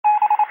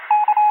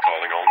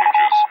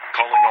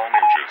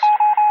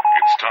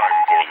time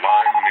for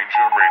Lyme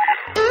Ninja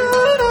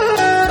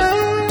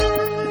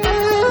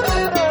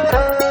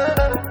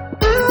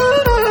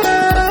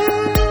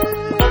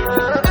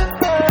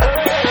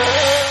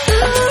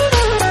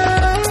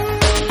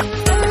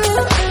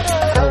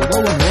Hello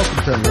and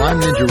welcome to Lyme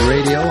Ninja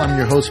Radio. I'm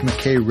your host,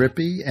 McKay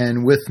Rippey,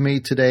 and with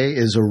me today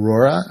is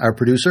Aurora, our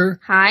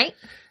producer. Hi.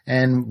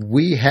 And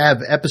we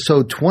have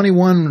episode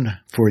 21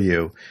 for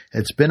you.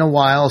 It's been a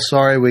while.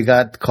 Sorry, we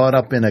got caught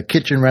up in a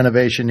kitchen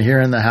renovation here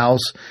in the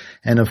house.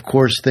 And of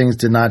course, things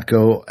did not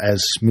go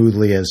as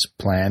smoothly as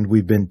planned.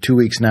 We've been 2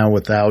 weeks now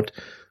without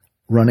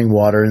running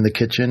water in the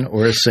kitchen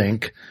or a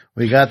sink.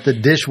 We got the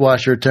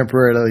dishwasher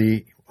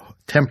temporarily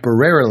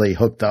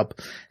hooked up,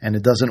 and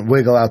it doesn't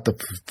wiggle out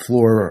the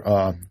floor,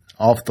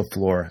 off the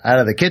floor, out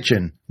of the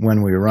kitchen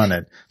when we run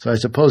it. So I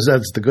suppose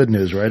that's the good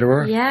news, right,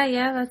 Aurora?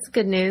 Yeah, that's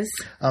good news.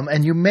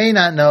 And you may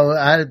not know,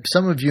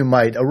 some of you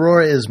might,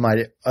 Aurora is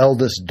my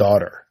eldest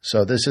daughter.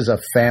 So this is a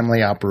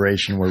family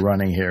operation we're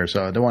running here.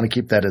 So I don't want to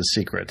keep that a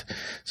secret.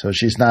 So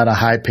she's not a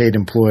high-paid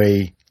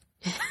employee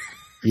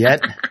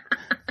yet.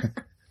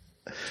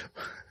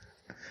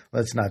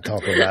 Let's not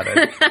talk about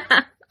it.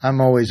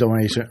 I'm always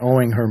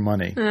owing her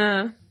money.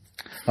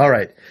 All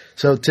right.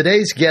 So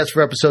today's guest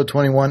for episode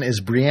 21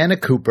 is Brianna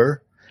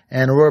Cooper.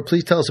 And Aurora,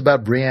 please tell us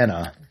about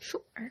Brianna.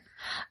 Sure.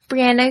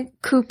 Brianna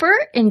Cooper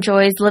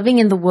enjoys living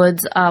in the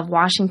woods of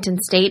Washington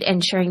State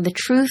and sharing the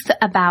truth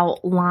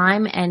about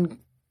Lyme and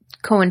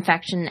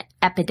co-infection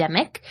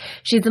epidemic.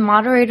 She's the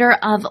moderator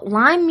of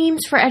Lyme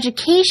Memes for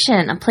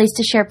Education, a place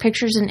to share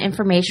pictures and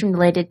information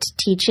related to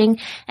teaching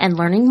and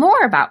learning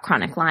more about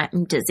chronic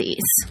Lyme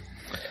disease.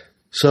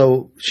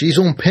 So she's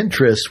on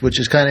Pinterest, which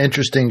is kind of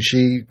interesting.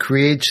 She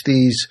creates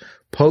these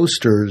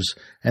posters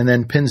and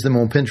then pins them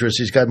on Pinterest.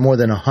 She's got more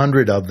than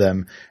 100 of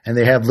them, and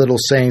they have little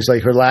sayings.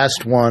 Like her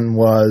last one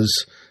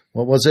was,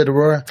 what was it,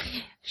 Aurora?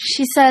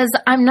 She says,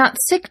 "I'm not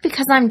sick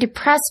because I'm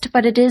depressed,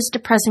 but it is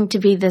depressing to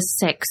be this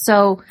sick."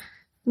 So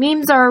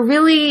memes are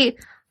really,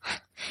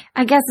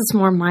 I guess it's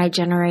more my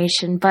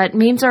generation, but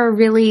memes are a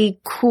really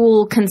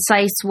cool,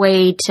 concise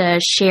way to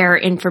share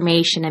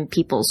information and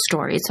people's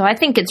stories. So I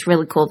think it's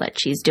really cool that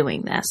she's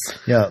doing this.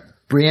 Yeah.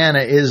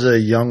 Brianna is a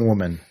young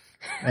woman,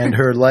 and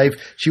her life,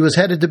 she was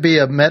headed to be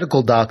a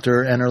medical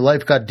doctor, and her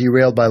life got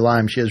derailed by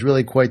Lyme. She has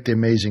really quite the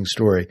amazing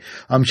story.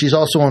 She's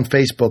also on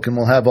Facebook, and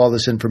we'll have all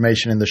this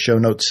information in the show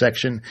notes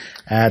section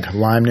at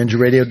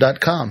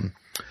LymeNinjaRadio.com.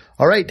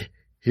 All right.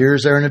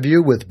 Here's our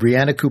interview with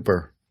Brianna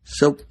Cooper.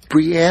 So,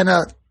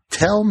 Brianna,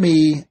 tell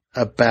me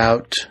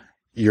about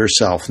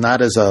yourself,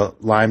 not as a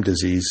Lyme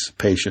disease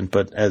patient,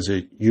 but as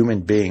a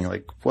human being.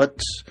 Like,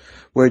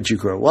 where'd you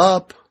grow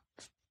up?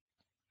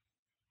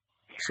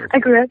 I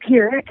grew up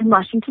here in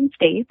Washington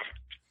State.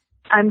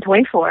 I'm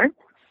 24,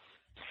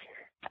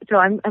 so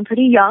I'm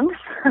pretty young.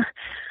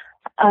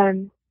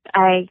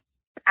 I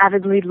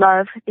avidly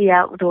love the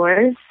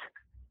outdoors.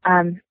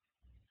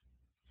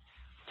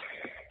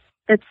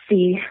 Let's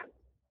see.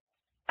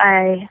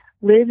 I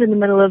live in the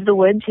middle of the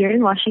woods here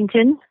in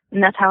Washington,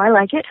 and that's how I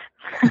like it.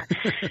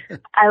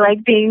 I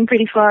like being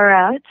pretty far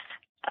out.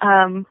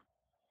 I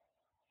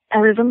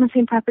live on the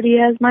same property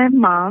as my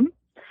mom.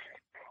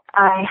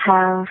 I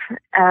have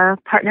a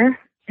partner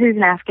who's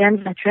an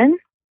Afghan veteran,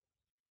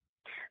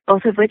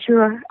 both of which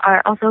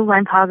are also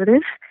Lyme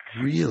positive.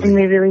 Really? And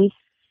we really,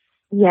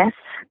 yes.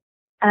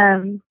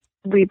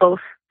 We both,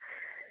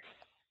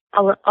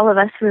 all of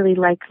us really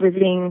like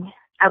living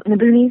out in the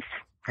boonies.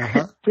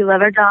 Uh-huh. We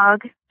love our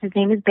dog. His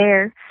name is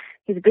Bear.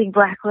 He's a big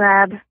black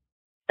lab,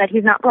 but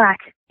he's not black.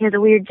 He has a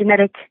weird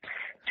genetic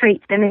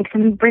trait that makes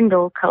him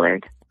brindle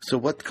colored. So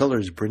what color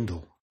is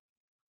brindle?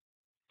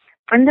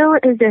 Brindle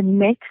is a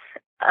mix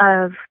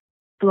of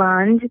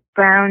blonde,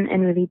 brown,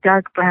 and really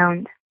dark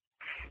brown.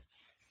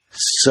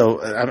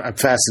 So I'm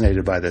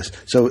fascinated by this.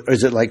 So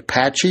is it like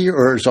patchy,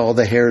 or is all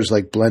the hairs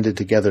like blended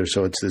together?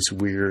 So it's this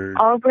weird.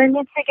 All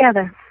blended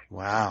together.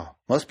 Wow.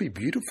 Must be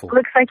beautiful.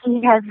 Looks like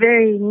he has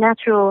very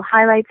natural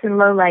highlights and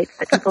lowlights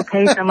that people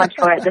pay so much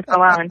for at the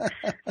salon.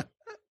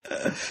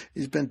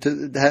 He's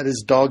had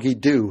his doggy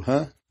do,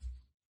 huh?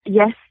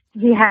 Yes,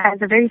 he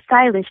has a very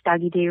stylish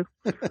doggy do.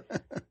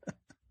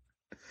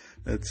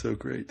 That's so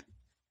great.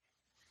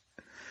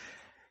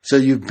 So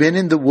you've been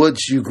in the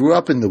woods. You grew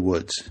up in the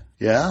woods,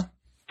 yeah?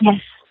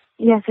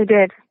 Yes, I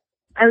did.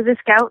 I was a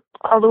scout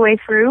all the way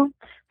through,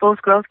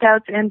 both Girl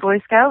Scouts and Boy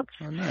Scouts.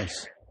 Oh,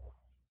 nice.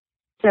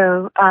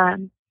 So I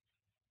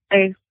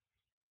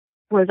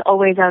was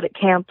always out at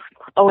camp,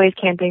 always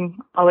camping,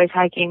 always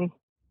hiking.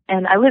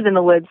 And I live in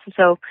the woods,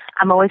 so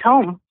I'm always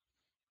home.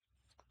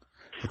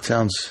 It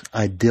sounds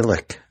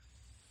idyllic.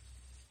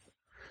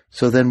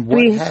 So then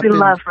what happened? We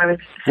love where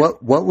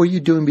What were you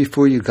doing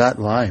before you got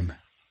Lyme?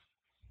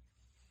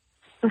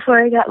 Before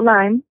I got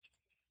Lyme,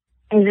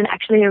 is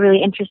actually a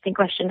really interesting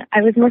question.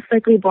 I was most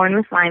likely born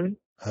with Lyme.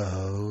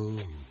 Oh.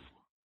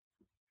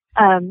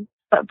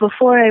 But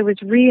before I was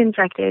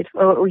reinfected,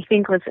 or what we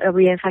think was a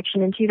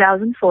reinfection in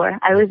 2004,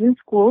 I was in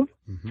school.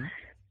 Mm-hmm.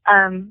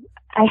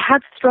 I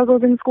had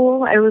struggled in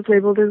school. I was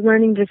labeled as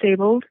learning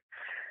disabled.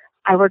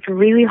 I worked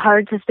really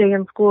hard to stay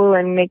in school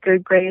and make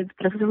good grades,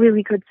 but I was a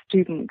really good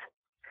student.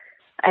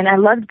 And I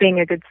loved being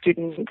a good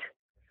student.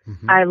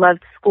 Mm-hmm. I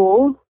loved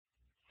school.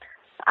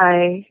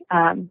 I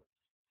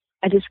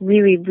just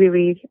really,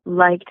 really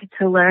liked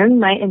to learn.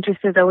 My interest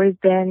has always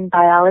been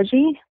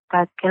biology,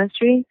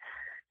 biochemistry,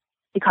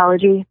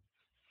 ecology.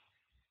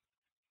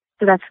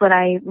 So that's what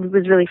I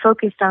was really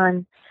focused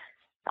on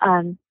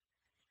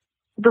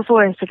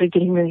before I started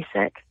getting really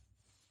sick.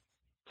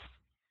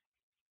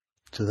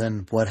 So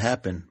then what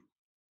happened?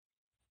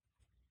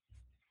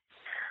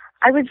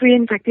 I was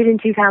reinfected in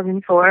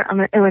 2004 on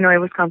the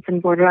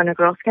Illinois-Wisconsin border on a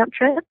Girl Scout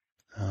trip.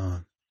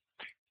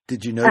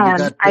 Did you know you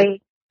got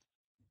bit?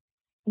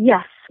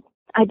 Yes,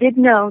 I did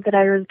know that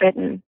I was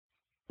bitten,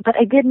 but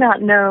I did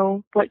not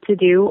know what to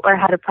do or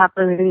how to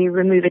properly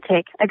remove a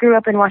tick. I grew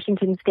up in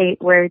Washington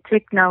State where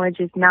tick knowledge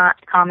is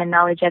not common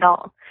knowledge at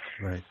all.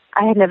 Right.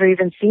 I had never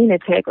even seen a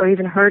tick or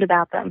even heard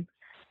about them.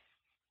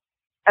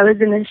 I was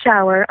in the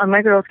shower on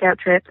my Girl Scout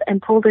trip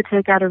and pulled a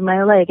tick out of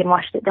my leg and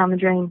washed it down the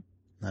drain.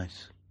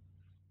 Nice.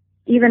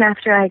 Even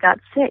after I got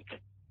sick,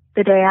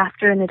 the day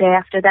after and the day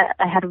after that,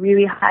 I had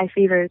really high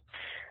fevers.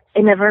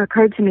 It never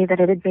occurred to me that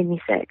it had made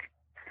me sick.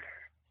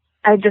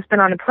 I had just been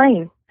on a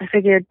plane. I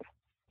figured,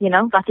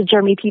 lots of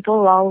germy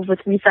people, all with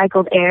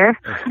recycled air.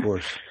 Of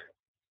course.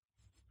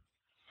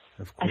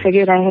 I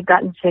figured I had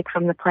gotten sick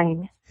from the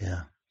plane.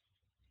 Yeah.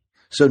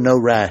 So no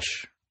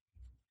rash?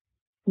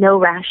 No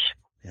rash.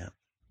 Yeah.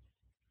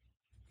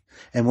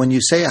 And when you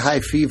say a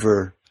high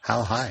fever,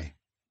 how high?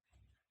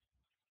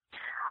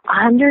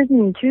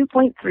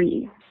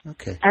 102.3.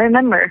 Okay. I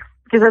remember,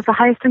 because that's the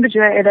highest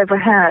temperature I had ever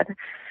had.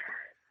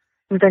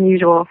 It was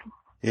unusual.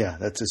 Yeah,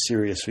 that's a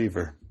serious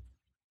fever.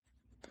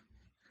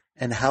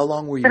 And how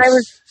long were you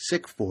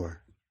sick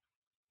for?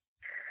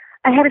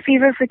 I had a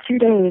fever for 2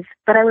 days,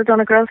 but I was on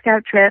a Girl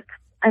Scout trip.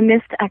 I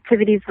missed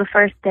activities the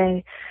first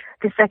day.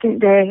 The second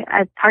day,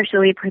 I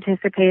partially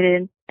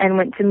participated and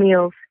went to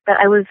meals, but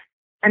I was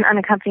an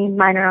unaccompanied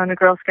minor on a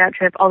Girl Scout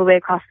trip all the way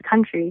across the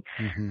country.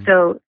 Mm-hmm.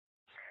 So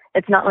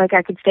it's not like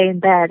I could stay in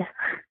bed.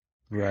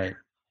 Right.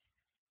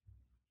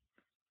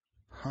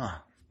 Huh.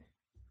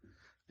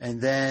 And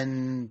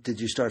then did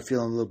you start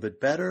feeling a little bit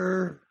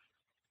better?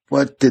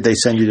 What, did they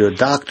send you to a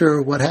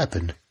doctor? What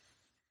happened?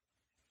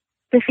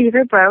 The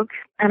fever broke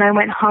and I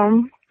went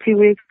home 2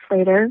 weeks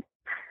later.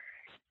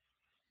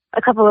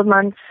 A couple of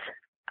months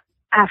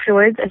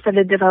afterwards, I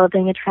started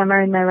developing a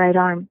tremor in my right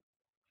arm.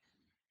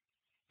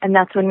 And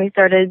that's when we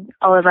started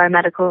all of our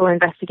medical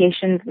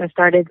investigations and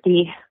started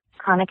the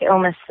chronic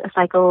illness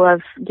cycle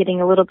of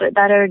getting a little bit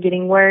better,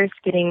 getting worse,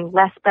 getting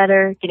less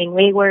better, getting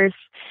way worse,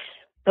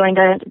 going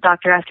to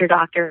doctor after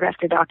doctor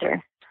after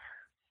doctor.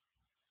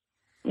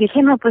 We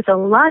came up with a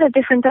lot of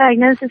different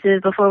diagnoses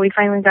before we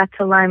finally got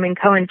to Lyme and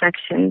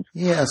co-infections.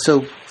 Yeah,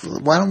 so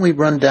why don't we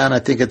run down? I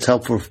think it's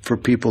helpful for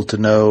people to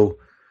know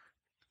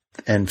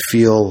and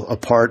feel a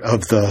part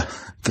of the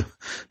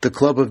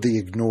club of the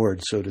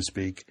ignored, so to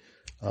speak.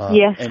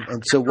 Yes.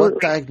 And so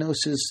what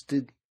diagnosis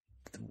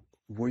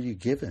were you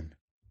given?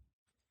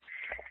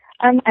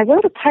 I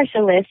wrote a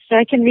partial list, so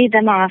I can read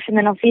them off, and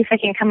then I'll see if I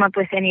can come up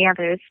with any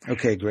others.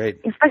 Okay, great.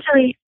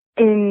 Especially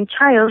in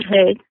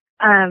childhood,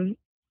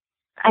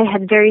 I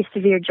had very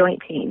severe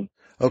joint pain.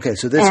 Okay,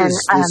 so this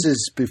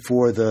is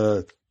before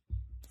the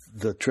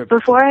trip.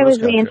 Before I was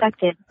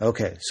reinfected.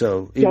 Okay,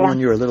 so even when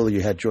you were little,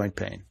 you had joint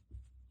pain.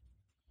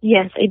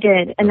 Yes, I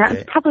did, and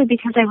that's probably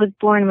because I was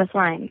born with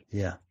Lyme.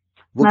 Yeah.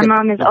 My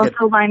mom is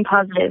also Lyme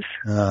positive.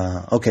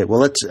 Okay.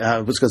 Well,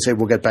 I was going to say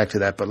we'll get back to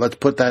that, but let's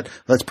put the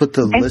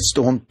list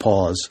on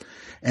pause.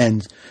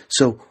 And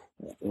so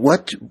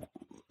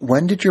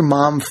when did your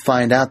mom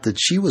find out that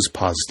she was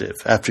positive?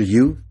 After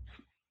you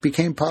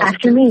became positive?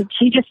 After me.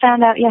 She just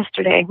found out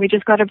yesterday. We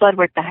just got her blood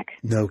work back.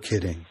 No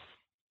kidding.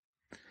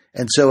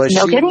 And so as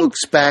she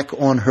looks back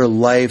on her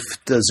life,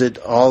 does it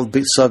all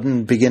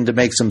sudden begin to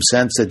make some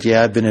sense that,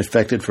 I've been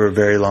infected for a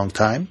very long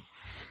time?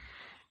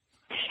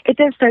 It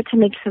does start to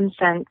make some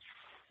sense.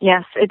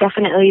 Yes, it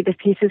definitely, the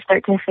pieces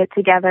start to fit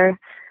together.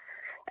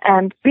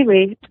 And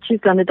really,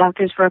 she's gone to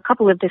doctors for a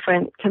couple of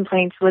different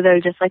complaints where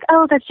they're just like,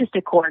 oh, that's just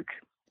a cork.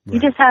 Right. You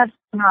just have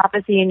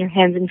neuropathy in your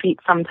hands and feet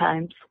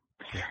sometimes.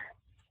 Yeah.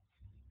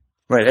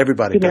 Right,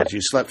 everybody does.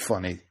 You slept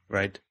funny,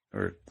 right?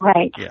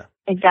 Right,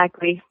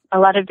 exactly. A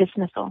lot of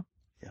dismissal.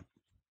 Yeah.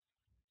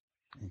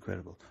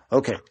 Incredible.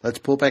 Okay, let's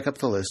pull back up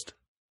the list.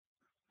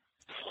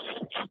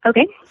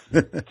 Okay.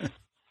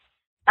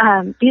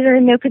 These are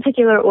in no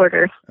particular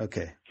order.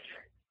 Okay.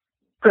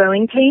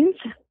 Growing pains.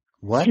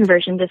 What?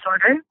 Conversion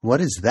disorder.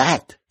 What is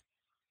that?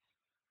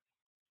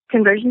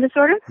 Conversion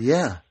disorder?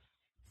 Yeah.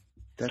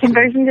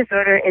 Conversion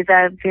disorder is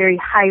a very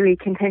highly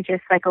contentious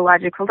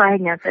psychological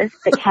diagnosis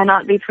that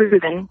cannot be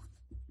proven.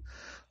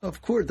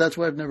 Of course. That's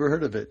why I've never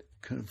heard of it.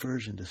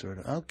 Conversion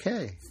disorder.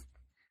 Okay.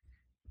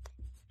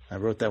 I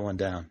wrote that one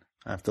down.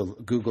 I have to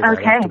Google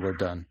that after we're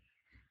done.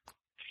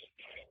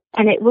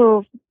 And it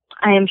will,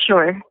 I am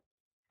sure,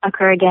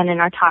 occur again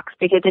in our talks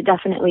because it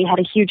definitely had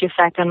a huge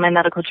effect on my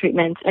medical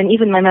treatment and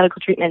even my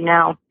medical treatment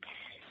now.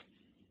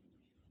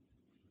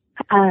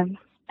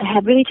 I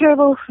had really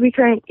terrible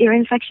recurrent ear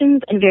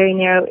infections and very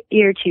narrow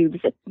ear tubes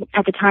that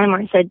at the time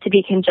were said to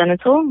be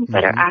congenital,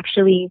 but are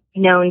actually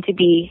known to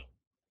be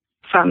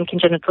from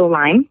congenital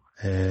Lyme.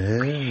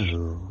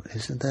 Oh,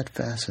 isn't that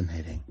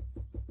fascinating?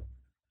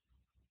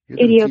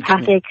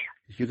 Idiopathic.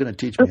 You're going to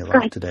teach me a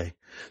lot today.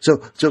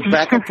 So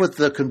back up with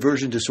the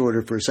conversion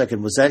disorder for a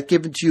second. Was that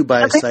given to you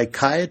by a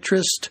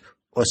psychiatrist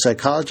or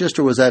psychologist,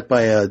 or was that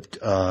by a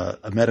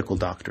medical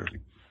doctor?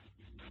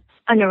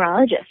 A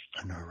neurologist.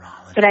 A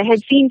neurologist. That I had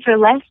seen for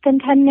less than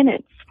 10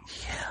 minutes.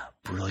 Yeah,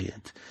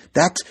 brilliant.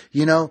 That's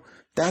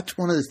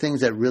one of the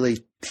things that really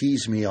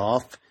tease me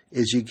off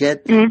is you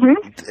get,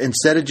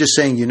 instead of just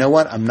saying, you know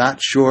what, I'm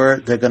not sure,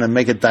 they're going to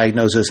make a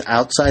diagnosis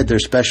outside their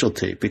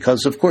specialty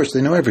because, of course,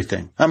 they know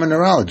everything. I'm a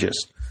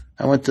neurologist.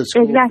 I went to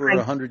school for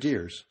 100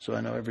 years, so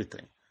I know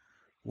everything.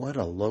 What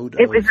a load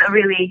It was a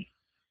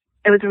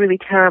really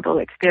terrible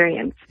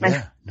experience.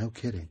 Yeah, no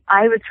kidding.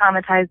 I was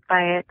traumatized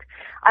by it.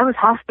 I was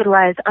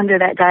hospitalized under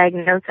that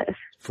diagnosis.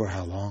 For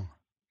how long?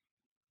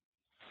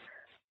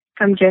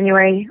 From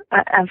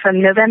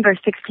November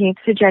 16th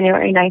to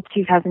January 9th,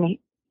 2008.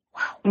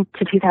 Wow.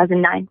 To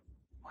 2009.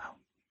 Wow.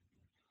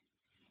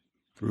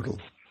 Brutal.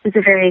 It was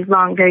a very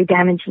long, very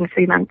damaging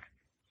 3 months.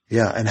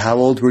 Yeah, and how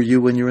old were you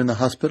when you were in the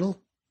hospital?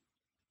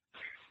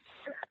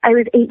 I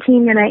was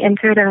 18 when I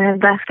entered, and I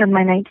left on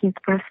my 19th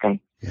birthday.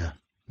 Yeah,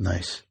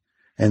 nice.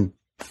 And,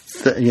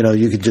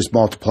 you could just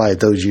multiply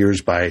those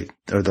years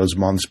or those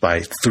months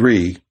by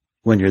 3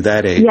 when you're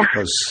that age. Yeah.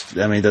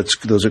 Because,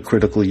 those are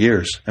critical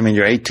years. I mean,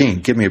 you're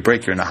 18. Give me a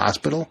break. You're in the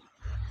hospital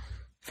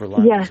for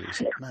Lyme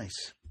disease.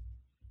 Nice.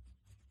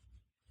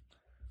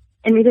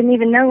 And we didn't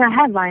even know I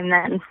had Lyme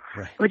then,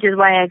 which is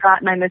why I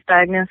got my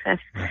misdiagnosis.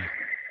 Right.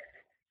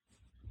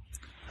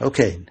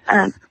 Okay.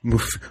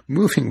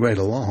 Moving right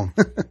along.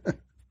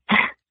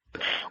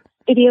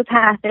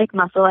 Idiopathic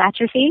muscle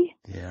atrophy.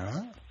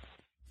 Yeah.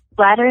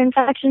 Bladder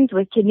infections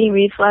with kidney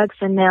reflux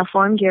and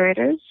malformed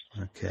ureters.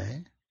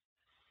 Okay.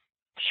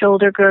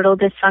 Shoulder girdle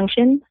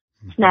dysfunction.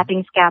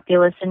 Snapping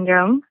scapula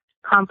syndrome.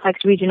 Complex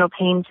regional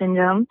pain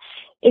syndrome.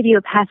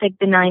 Idiopathic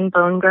benign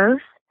bone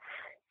growth.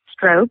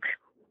 Stroke.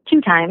 2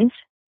 times.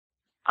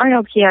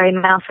 Arnold-Chiari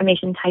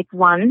malformation type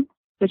 1,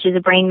 which is a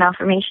brain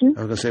malformation.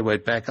 I was going to say,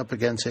 wait, back up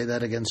again. Say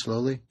that again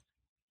slowly.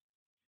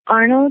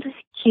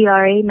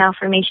 Arnold-Chiari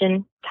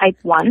malformation type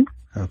 1.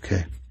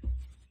 Okay.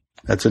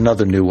 That's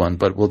another new one,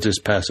 but we'll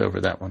just pass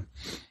over that one.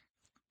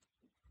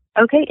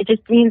 Okay. It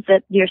just means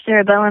that your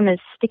cerebellum is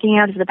sticking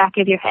out of the back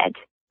of your head,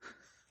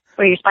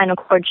 where your spinal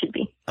cord should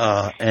be.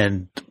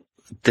 And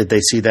did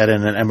they see that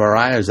in an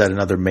MRI, or is that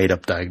another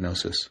made-up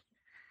diagnosis?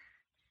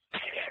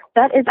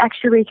 That is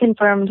actually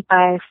confirmed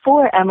by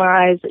 4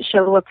 MRIs that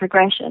show a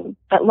progression.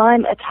 But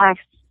Lyme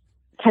attacks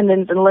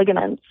tendons and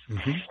ligaments.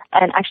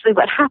 And actually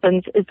what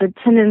happens is the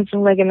tendons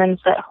and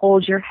ligaments that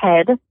hold your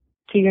head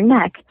to your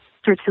neck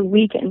start to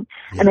weaken.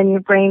 And then your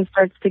brain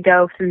starts to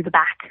go through the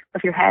back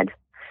of your head.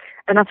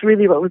 And that's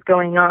really what was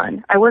going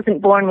on. I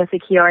wasn't born with a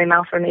Chiari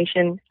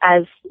malformation,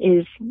 as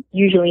is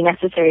usually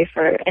necessary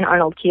for an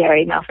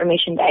Arnold-Chiari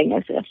malformation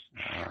diagnosis.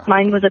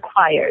 Mine was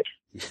acquired.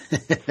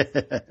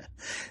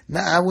 No,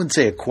 I wouldn't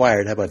say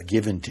acquired. How about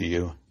given to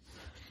you?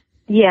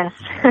 Yes.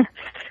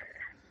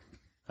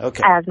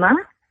 Okay. Asthma.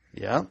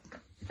 Yeah.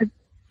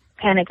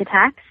 Panic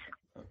attacks.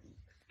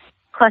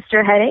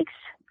 Cluster headaches.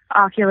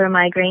 Ocular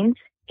migraines.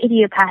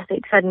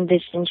 Idiopathic sudden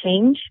vision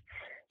change.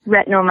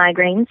 Retinal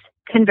migraines.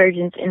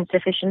 Convergence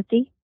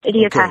insufficiency.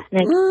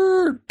 Idiopathic.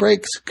 Okay.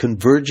 Breaks.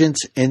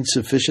 Convergence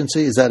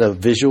insufficiency. Is that a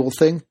visual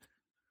thing?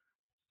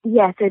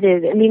 Yes, it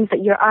is. It means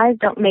that your eyes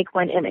don't make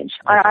one image.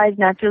 Our eyes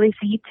naturally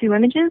see 2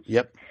 images.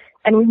 Yep.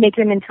 And we make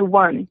them into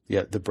one.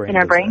 Yeah, the brain. In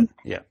our brain.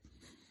 That. Yeah.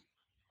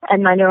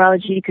 And my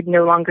neurology could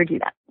no longer do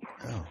that.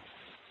 Oh.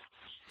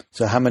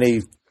 So how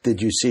many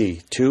did you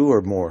see? 2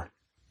 or more?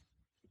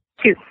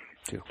 2.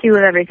 2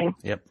 of everything.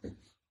 Yep.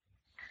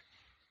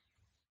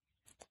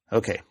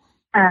 Okay.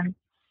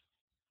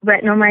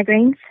 Retinal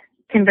migraines,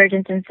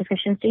 convergence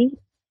insufficiency,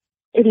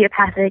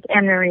 idiopathic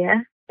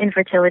amenorrhea,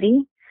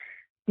 infertility,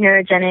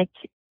 neurogenic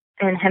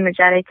and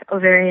hemorrhagic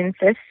ovarian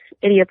cysts,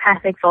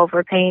 idiopathic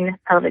vulvar pain,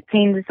 pelvic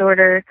pain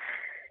disorder.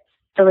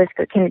 The list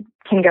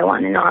can go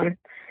on and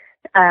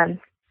on.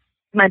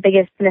 My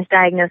biggest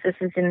misdiagnosis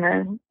is in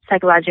the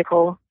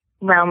psychological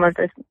realm of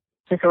the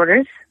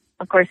disorders.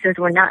 Of course, those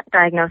were not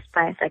diagnosed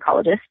by a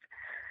psychologist,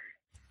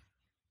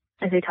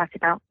 as we talked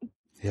about.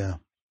 Yeah.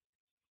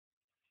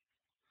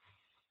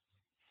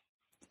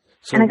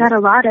 So, and I got a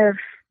lot of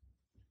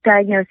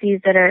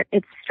diagnoses that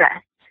it's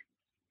stress.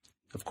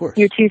 Of course.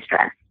 You're too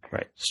stressed.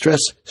 Right. Stress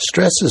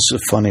is a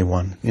funny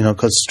one,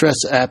 because stress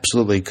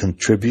absolutely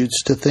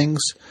contributes to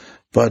things,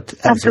 but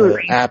as an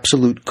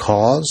absolute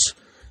cause,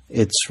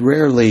 it's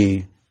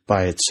rarely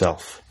by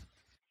itself.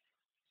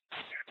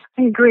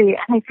 I agree.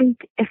 And I think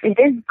if it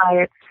is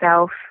by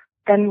itself,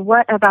 then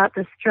what about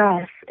the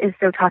stress is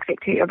so toxic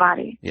to your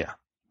body? Yeah.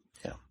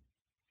 Yeah.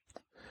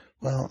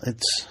 Well,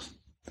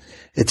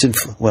 it's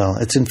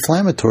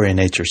inflammatory in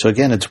nature. So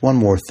again, it's one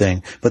more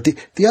thing. But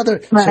the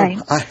other, right.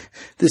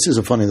 This is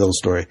a funny little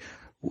story.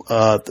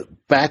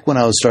 back when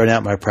I was starting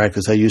out my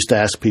practice, I used to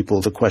ask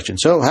people the question,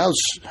 so how's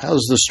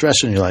the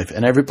stress in your life?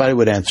 And everybody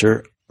would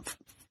answer,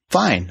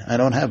 fine, I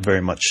don't have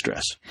very much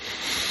stress.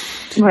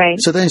 Right.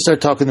 So then you start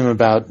talking to them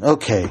about,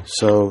 okay,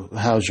 so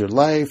how's your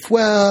life?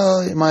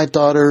 Well, my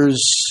daughter's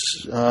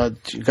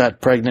got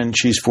pregnant.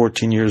 She's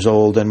 14 years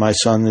old, and my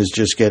son is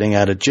just getting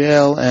out of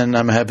jail, and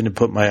I'm having to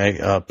put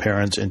my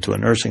parents into a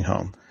nursing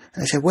home.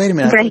 And I said, wait a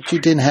minute, I thought you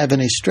didn't have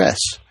any stress.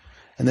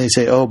 And they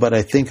say, oh, but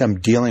I think I'm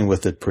dealing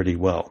with it pretty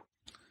well.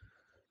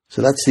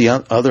 So that's the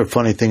other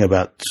funny thing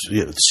about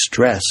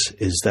stress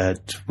is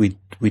that we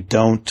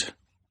don't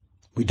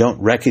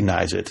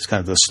recognize it. It's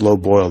kind of the slow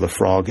boil the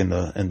frog in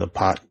the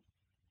pot.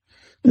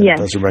 It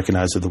doesn't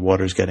recognize that the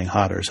water is getting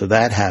hotter. So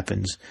that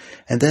happens.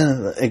 And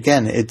then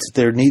again,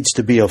 there needs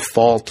to be a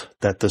fault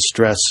that the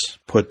stress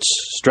puts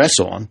stress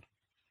on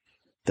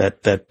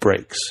that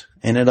breaks.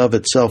 In and of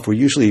itself,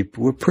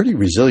 we're pretty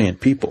resilient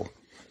people.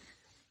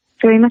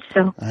 Very much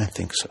so. I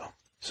think so.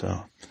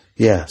 So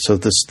yeah, so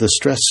the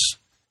stress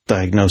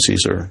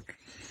diagnoses are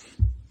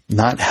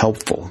not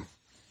helpful,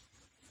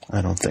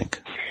 I don't think.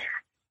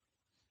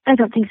 I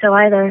don't think so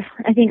either.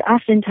 I think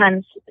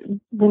oftentimes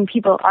when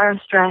people are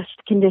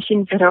stressed,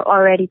 conditions that are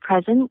already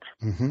present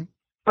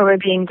or are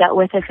being dealt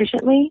with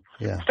efficiently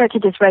start to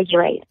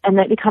dysregulate, and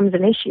that becomes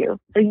an issue.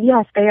 So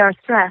yes, they are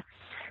stressed.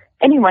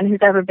 Anyone who's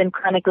ever been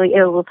chronically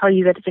ill will tell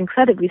you that it's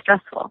incredibly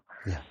stressful.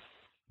 Yeah.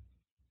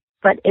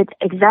 But it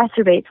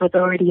exacerbates what's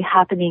already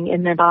happening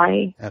in their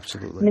body.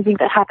 Absolutely. And I think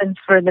that happens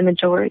for the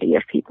majority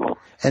of people.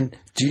 And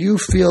do you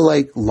feel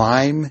like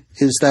Lyme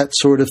is that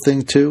sort of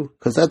thing too?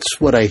 Because that's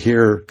what I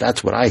hear.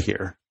 That's what I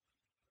hear.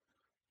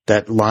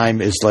 That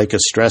Lyme is like a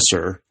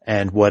stressor,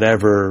 and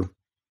whatever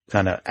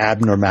kind of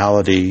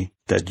abnormality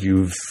that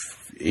you've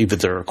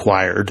either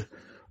acquired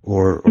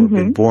or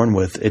been born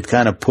with, it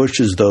kind of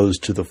pushes those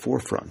to the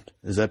forefront.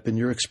 Has that been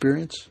your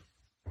experience?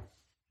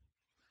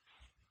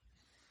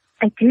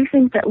 I do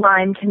think that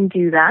Lyme can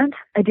do that.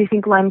 I do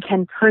think Lyme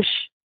can push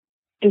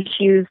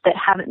issues that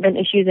haven't been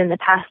issues in the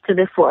past to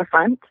the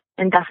forefront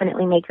and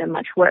definitely make them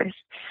much worse.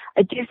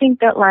 I do think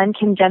that Lyme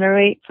can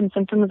generate some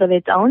symptoms of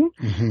its own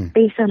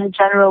based on a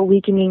general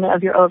weakening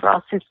of your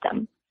overall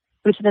system,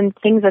 which then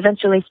things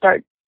eventually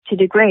start to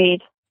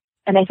degrade.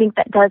 And I think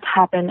that does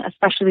happen,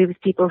 especially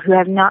with people who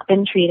have not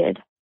been treated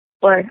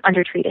or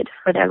undertreated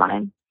for their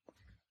Lyme.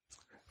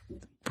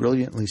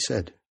 Brilliantly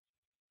said.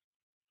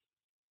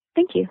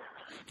 Thank you.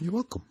 You're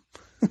welcome.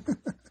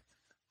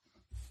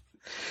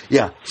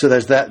 Yeah, so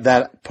there's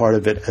that part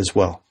of it as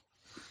well.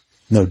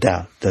 No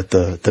doubt that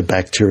the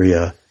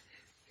bacteria,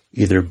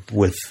 either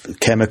with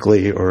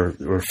chemically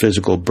or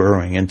physical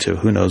burrowing into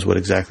who knows what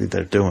exactly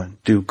they're doing,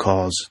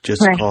 cause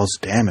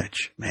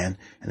damage, man.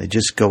 And they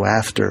just go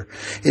after.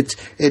 It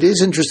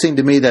is interesting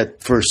to me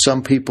that for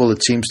some people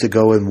it seems to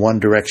go in one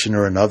direction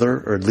or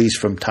another, or at least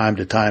from time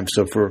to time.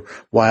 So for a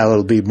while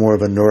it'll be more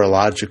of a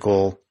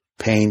neurological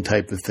pain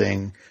type of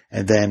thing,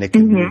 and then it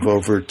can move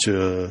over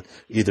to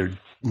either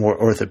more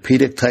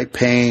orthopedic type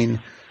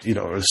pain,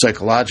 or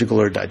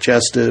psychological or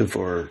digestive,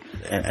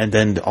 and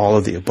then all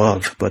of the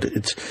above. But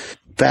it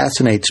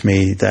fascinates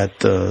me that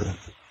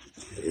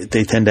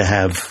they tend to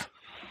have,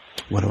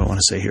 what do I want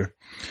to say here?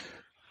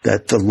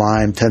 That the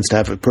Lyme tends to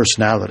have a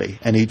personality,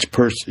 and each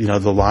person,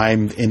 the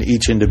Lyme in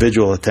each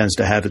individual, it tends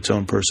to have its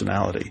own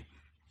personality.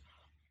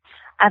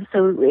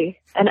 Absolutely.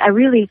 And I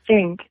really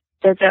think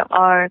that there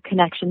are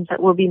connections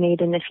that will be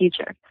made in the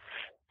future.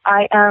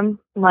 I am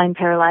Lyme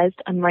paralyzed.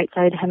 I'm right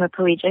side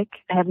hemiplegic.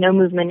 I have no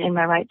movement in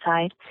my right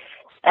side.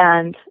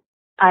 And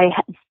I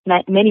have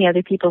met many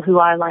other people who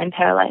are Lyme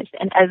paralyzed,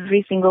 and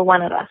every single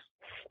one of us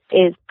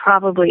is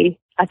probably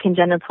a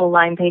congenital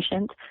Lyme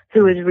patient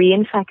who was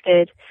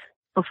reinfected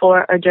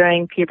before or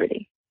during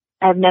puberty.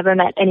 I've never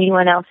met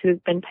anyone else who's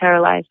been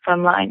paralyzed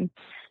from Lyme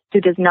who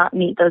does not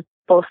meet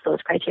both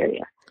those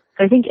criteria.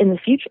 So I think in the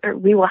future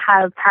we will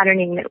have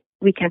patterning that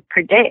we can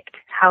predict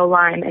how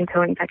Lyme and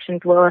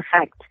co-infections will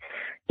affect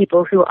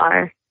people who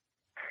are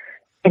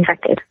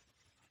infected.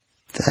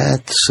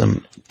 That's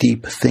some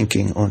deep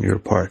thinking on your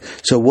part.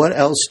 So what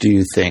else do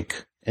you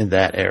think in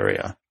that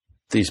area,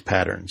 these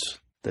patterns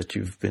that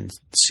you've been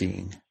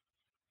seeing?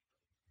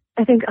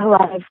 I think a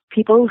lot of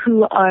people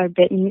who are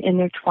bitten in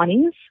their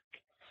 20s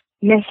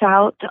miss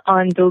out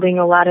on building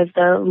a lot of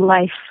the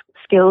life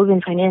skills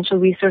and financial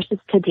resources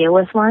to deal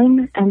with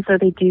Lyme, and so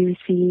they do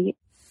see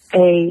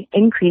a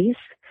increase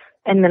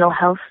in mental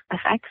health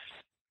effects,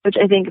 which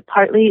I think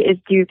partly is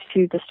due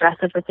to the stress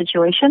of the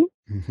situation.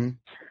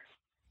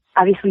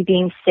 Obviously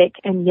being sick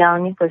and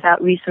young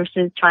without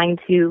resources, trying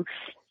to,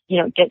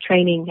 get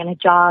training and a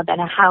job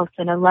and a house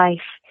and a life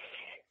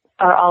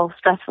are all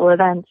stressful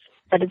events.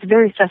 But it's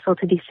very stressful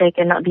to be sick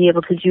and not be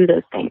able to do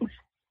those things.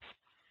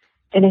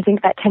 And I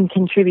think that can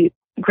contribute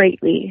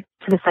greatly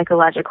to the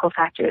psychological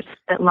factors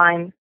that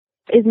Lyme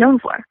is known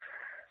for.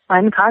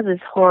 Lyme causes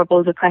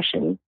horrible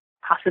depression,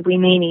 possibly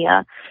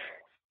mania,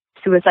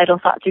 suicidal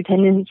thoughts or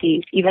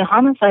tendencies, even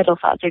homicidal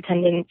thoughts or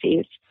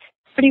tendencies.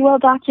 It's pretty well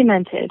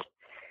documented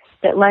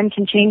that Lyme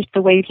can change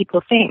the way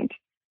people think.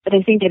 but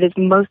I think it is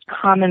most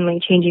commonly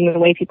changing the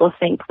way people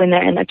think when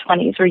they're in their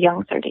 20s or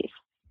young 30s.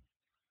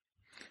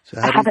 So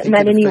I haven't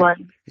met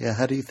anyone.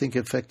 How do you think it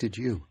affected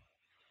you?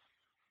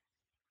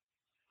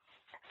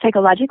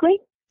 Psychologically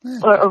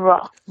or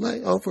overall?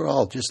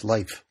 Overall, just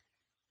life.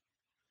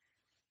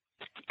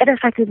 It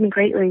affected me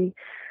greatly.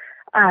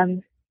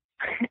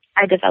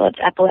 I developed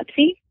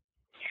epilepsy.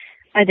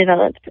 I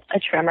developed a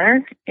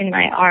tremor in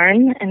my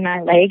arm and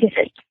my leg.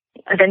 It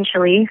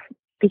eventually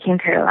became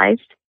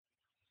paralyzed.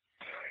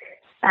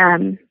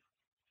 I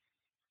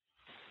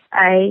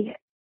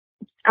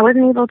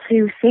wasn't able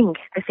to think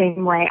the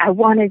same way. I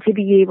wanted to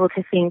be able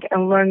to think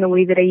and learn the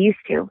way that I used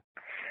to.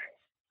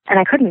 And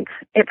I couldn't.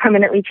 It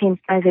permanently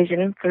changed my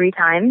vision 3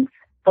 times,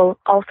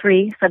 all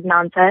 3 sudden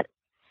onset.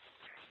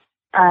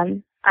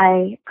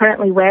 I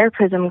currently wear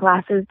prism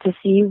glasses to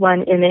see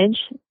one image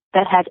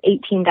that had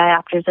 18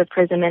 diopters of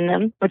prism in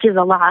them, which is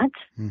a lot.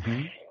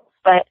 Mm-hmm.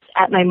 But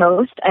at my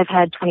most, I've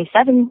had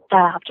 27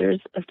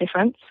 diopters of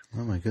difference.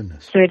 Oh, my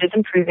goodness. So it is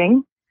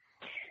improving.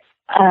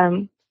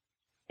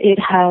 It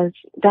has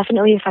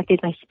definitely affected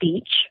my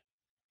speech.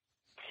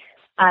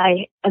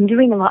 I am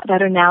doing a lot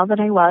better now than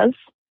I was.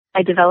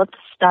 I developed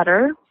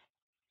stutter.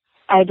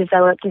 I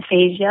developed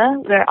aphasia,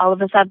 where all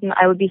of a sudden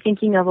I would be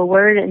thinking of a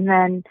word and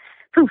then,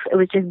 poof, it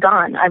was just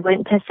gone. I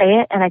went to say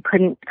it and I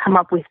couldn't come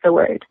up with the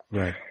word,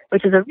 right,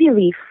 which is a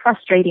really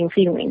frustrating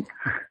feeling.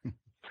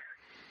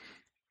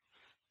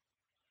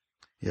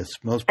 Yes,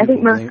 most people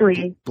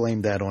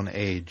blame that on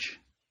age.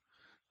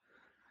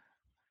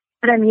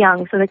 But I'm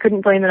young, so they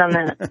couldn't blame it on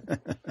that.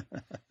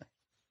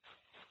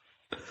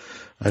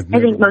 I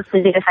think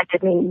mostly it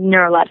affected me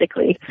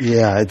neurologically.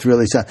 Yeah, it's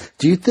really sad.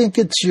 Do you think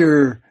it's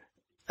your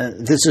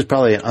this is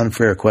probably an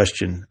unfair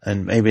question,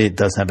 and maybe it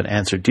doesn't have an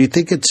answer. Do you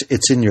think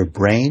it's in your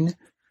brain,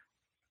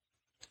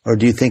 or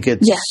do you think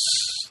it's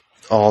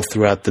all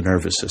throughout the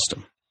nervous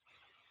system?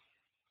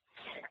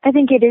 I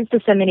think it is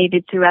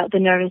disseminated throughout the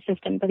nervous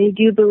system, but I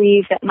do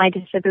believe that my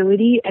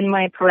disability and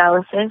my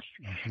paralysis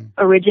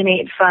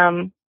originate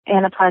from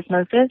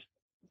anaplasmosis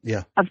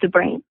of the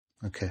brain.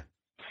 Okay.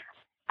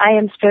 I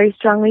am very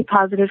strongly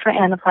positive for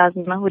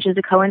anaplasma, which is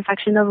a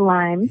co-infection of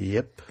Lyme.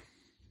 Yep.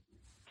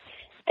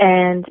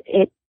 And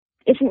it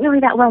isn't really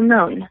that well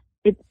known.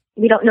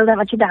 We don't know that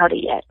much about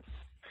it yet.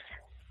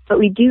 But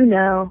we do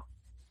know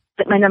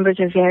that my numbers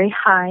are very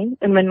high,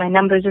 and when my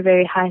numbers are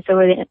very high, so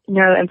are the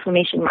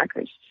neuroinflammation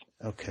markers.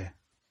 Okay.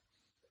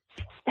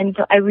 And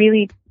so I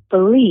really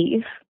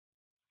believe,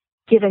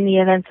 given the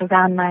events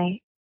around my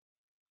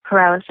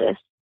paralysis,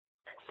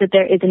 that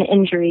there is an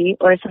injury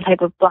or some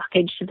type of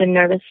blockage to the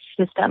nervous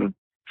system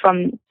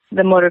from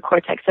the motor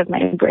cortex of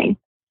my brain.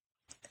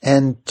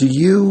 And do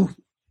you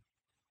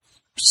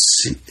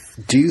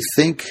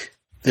think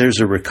there's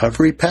a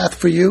recovery path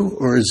for you,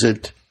 or is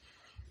it,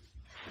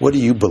 what do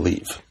you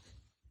believe?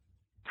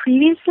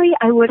 Previously,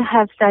 I would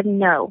have said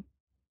no,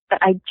 but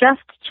I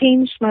just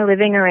changed my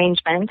living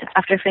arrangement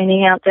after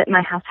finding out that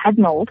my house had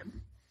mold.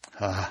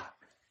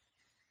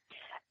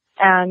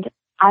 And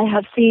I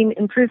have seen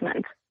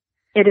improvement.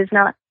 It is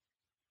not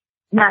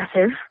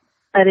massive,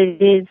 but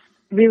it is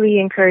really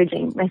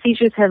encouraging. My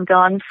seizures have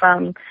gone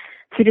from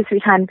 2 to 3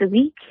 times a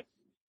week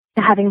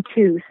to having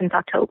 2 since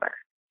October.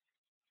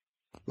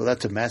 Well,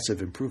 that's a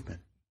massive improvement.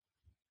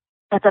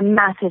 That's a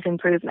massive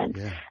improvement.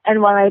 Yeah.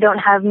 And while I don't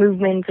have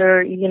movement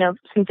or,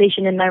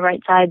 sensation in my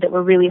right side that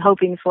we're really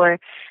hoping for,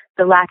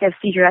 the lack of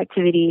seizure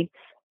activity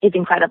is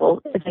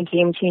incredible. It's a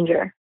game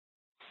changer.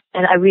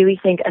 And I really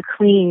think a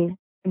clean,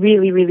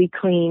 really, really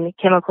clean,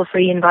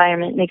 chemical-free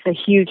environment makes a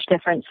huge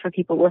difference for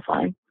people with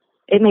Lyme.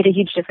 It made a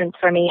huge difference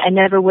for me. I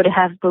never would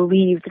have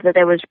believed that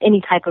there was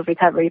any type of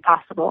recovery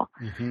possible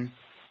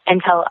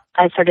until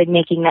I started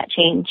making that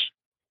change.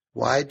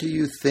 Why do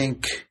you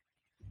think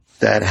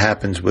that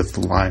happens with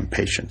Lyme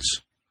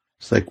patients?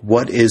 It's like,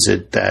 what is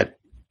it that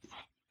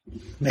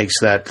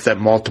makes that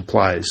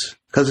multiplies?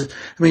 Because,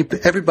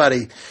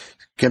 everybody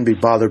can be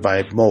bothered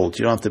by mold.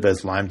 You don't have to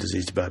have Lyme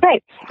disease about it.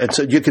 Right. And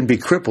so you can be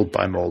crippled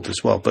by mold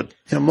as well. But,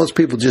 most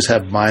people just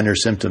have minor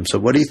symptoms. So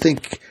what do you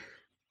think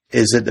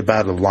is it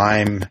about a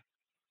Lyme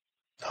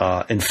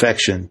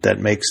infection that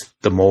makes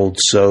the mold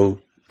so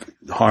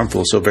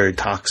harmful, so very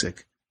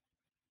toxic?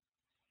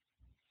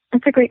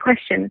 That's a great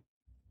question.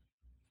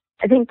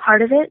 I think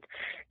part of it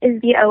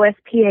is the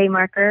OSPA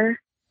marker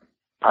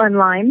on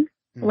Lyme.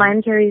 Mm-hmm.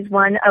 Lyme carries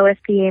 1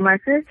 OSPA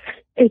marker.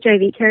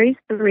 HIV carries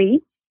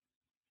 3.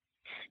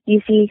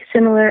 You see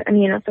similar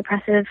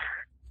immunosuppressive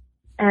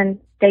and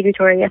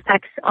regulatory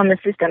effects on the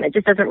system. It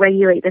just doesn't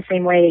regulate the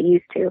same way it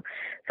used to.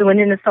 So when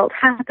an assault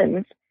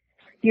happens,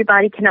 your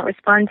body cannot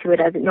respond to it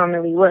as it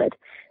normally would.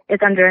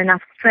 It's under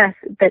enough stress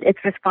that its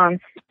response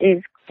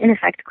is, in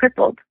effect,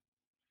 crippled.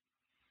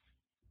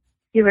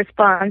 Your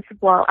response,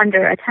 while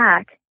under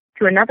attack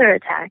to another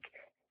attack,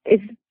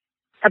 is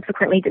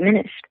subsequently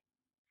diminished.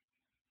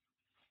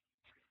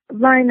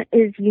 Lyme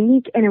is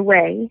unique in a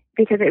way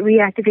because it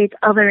reactivates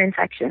other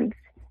infections,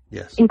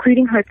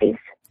 including herpes.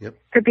 Yep.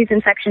 Herpes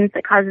infections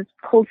that causes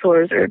cold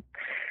sores or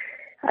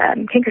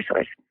canker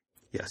sores,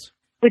 yes,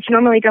 which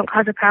normally don't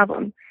cause a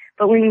problem.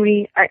 But when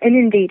we are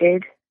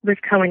inundated with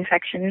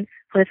co-infections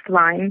with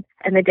Lyme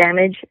and the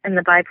damage and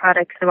the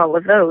byproducts of all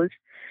of those,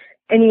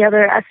 any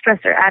other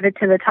stressor added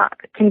to the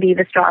top can be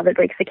the straw that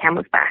breaks the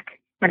camel's back,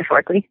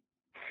 metaphorically.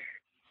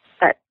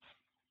 But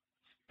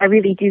I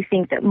really do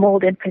think that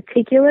mold in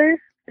particular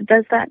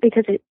does that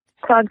because it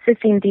clogs the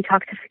same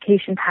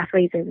detoxification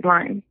pathways as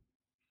Lyme.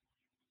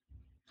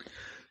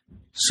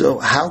 So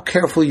how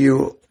careful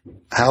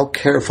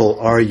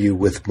are you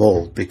with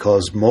mold?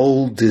 Because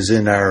mold is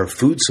in our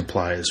food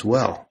supply as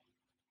well.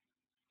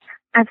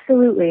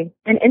 Absolutely.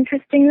 And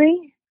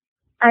interestingly,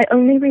 I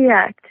only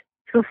react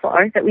so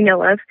far that we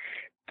know of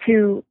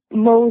to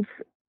molds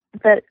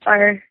that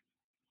are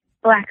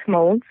black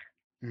molds,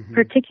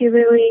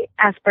 particularly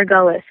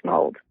Aspergillus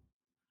mold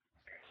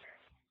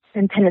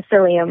and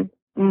Penicillium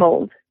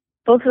mold,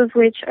 both of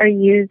which are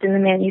used in the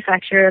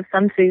manufacture of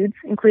some foods,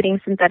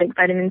 including synthetic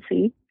vitamin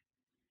C.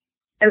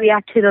 I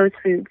react to those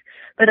foods,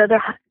 but other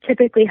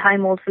typically high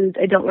mold foods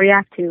I don't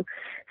react to,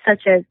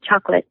 such as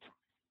chocolate.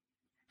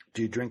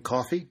 Do you drink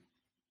coffee?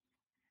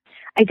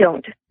 I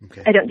don't.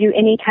 Okay. I don't do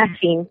any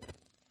caffeine.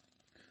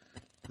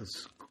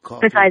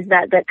 Besides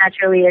that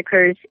naturally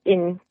occurs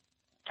in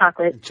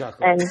chocolate.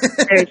 And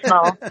very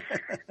small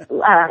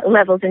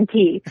levels in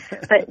tea.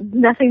 But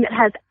nothing that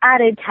has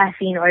added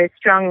caffeine or is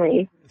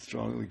strongly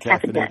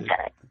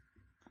caffeinated.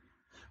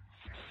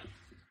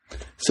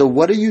 So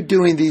what are you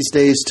doing these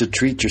days to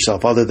treat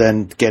yourself other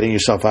than getting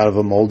yourself out of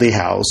a moldy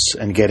house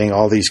and getting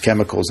all these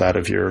chemicals out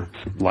of your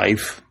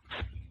life?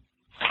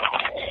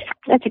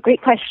 That's a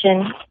great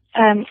question.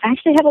 I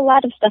actually have a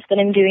lot of stuff that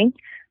I'm doing.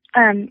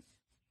 I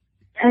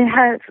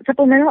have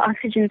supplemental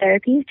oxygen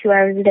therapy 2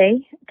 hours a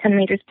day, 10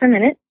 liters per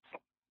minute.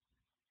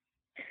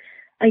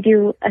 I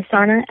do a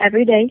sauna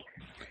every day.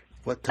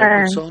 What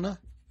type of sauna?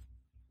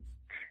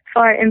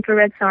 Far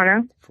infrared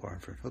sauna. Far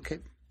infrared, okay.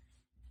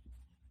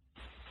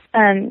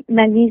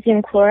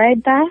 Magnesium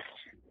chloride bath.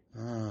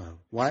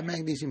 Why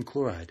magnesium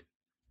chloride?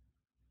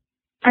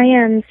 I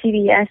am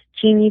CBS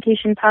gene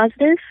mutation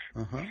positive,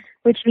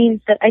 which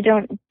means that I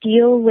don't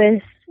deal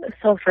with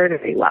sulfur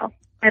very well.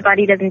 My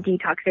body doesn't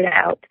detox it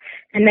out.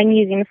 And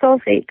magnesium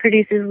sulfate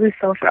produces loose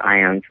sulfur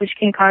ions, which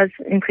can cause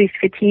increased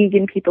fatigue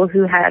in people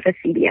who have a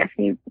CBS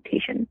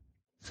mutation.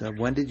 So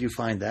when did you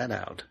find that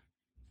out?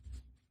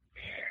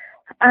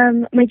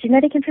 My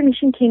genetic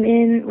information came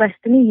in less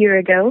than a year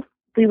ago.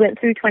 We went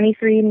through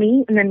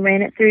 23andMe and then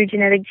ran it through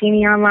Genetic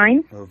Genie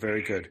online. Oh,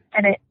 very good.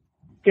 And it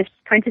just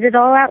printed it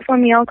all out for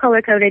me, all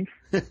color-coded.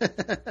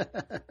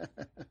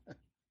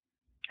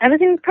 I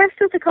was impressed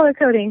with the color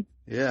coding.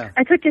 Yeah.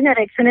 I took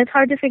genetics, and it's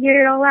hard to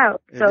figure it all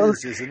out. It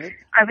is, isn't it?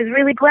 I was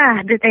really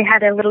glad that they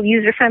had a little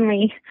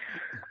user-friendly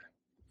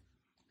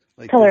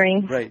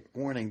coloring. Right.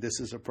 Warning, this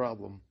is a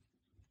problem.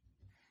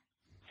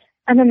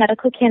 I'm a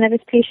medical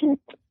cannabis patient,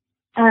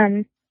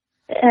 and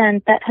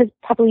that has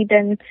probably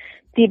been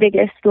the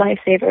biggest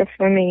lifesaver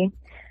for me.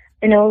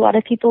 I know a lot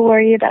of people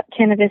worry about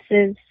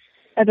cannabis's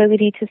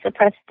ability to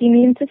suppress the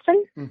immune system.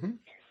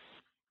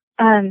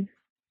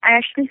 I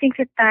actually think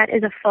that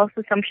is a false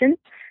assumption.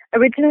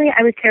 Originally,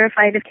 I was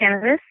terrified of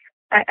cannabis.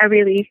 I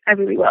really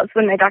was.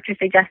 When my doctor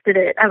suggested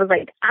it, I was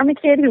like, I'm a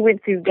kid who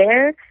went through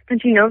DARE.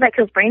 Don't you know that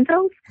kills brain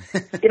cells?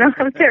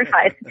 I was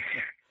terrified.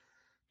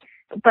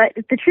 But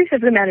the truth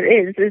of the matter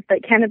is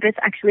that cannabis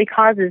actually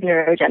causes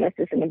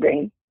neurogenesis in the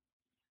brain.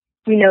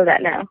 We know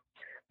that now.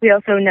 We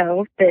also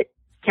know that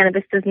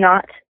cannabis does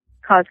not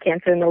cause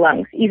cancer in the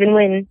lungs, even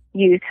when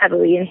used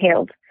heavily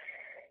inhaled.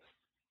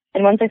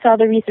 And once I saw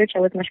the research, I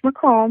was much more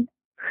calm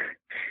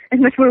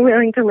and much more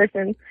willing to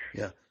listen.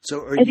 Yeah.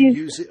 So are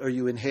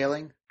you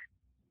inhaling?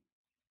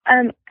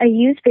 I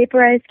use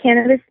vaporized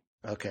cannabis,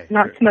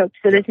 not smoked.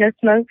 So there's no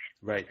smoke.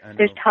 Right. I know.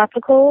 There's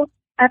topical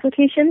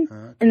application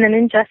and then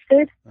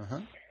ingested.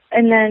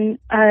 And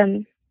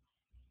then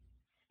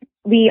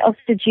we also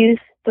juice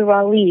the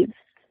raw leaves.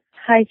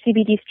 High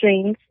CBD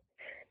strains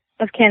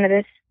of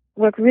cannabis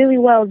work really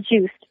well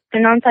juiced.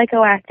 They're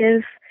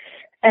non-psychoactive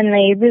and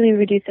they really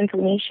reduce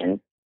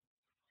inflammation.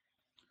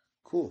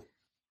 Cool.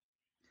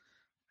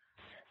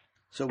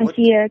 So what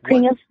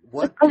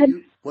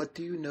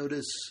do you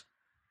notice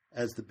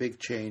as the big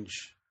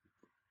change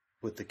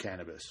with the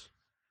cannabis?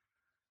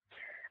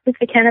 With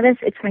the cannabis,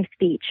 it's my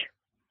speech.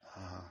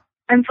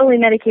 I'm fully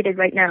medicated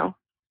right now,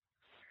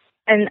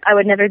 and I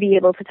would never be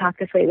able to talk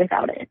this way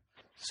without it.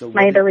 So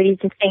my ability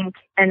to think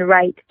and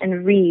write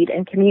and read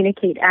and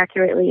communicate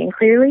accurately and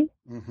clearly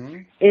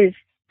is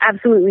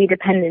absolutely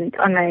dependent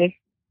on my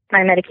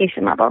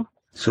medication level.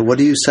 So what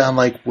do you sound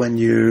like when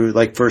you,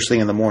 first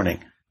thing in the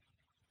morning?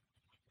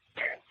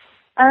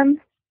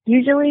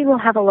 Usually we'll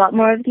have a lot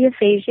more of the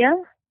aphasia.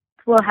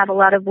 We'll have a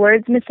lot of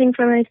words missing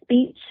from my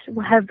speech.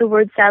 We'll have the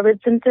word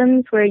salad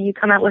symptoms where you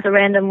come out with a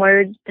random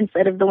word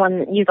instead of the one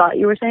that you thought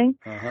you were saying.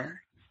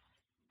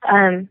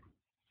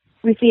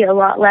 We see a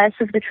lot less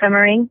of the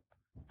tremoring.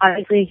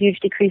 Obviously a huge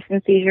decrease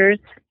in seizures.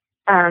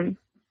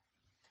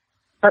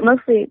 But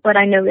mostly what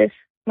I notice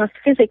most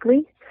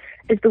physically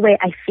is the way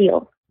I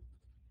feel.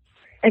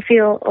 I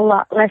feel a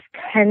lot less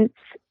tense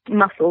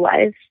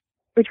muscle-wise,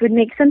 which would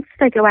make sense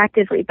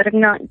psychoactively, but I'm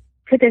not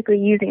typically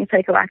using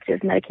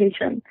psychoactive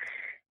medication.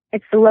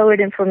 It's the lowered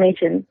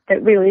inflammation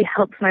that really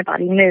helps my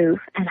body move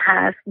and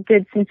have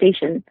good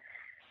sensation.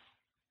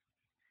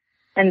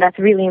 And that's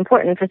really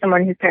important for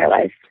someone who's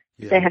paralyzed.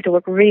 Yeah. They have to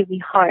work really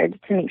hard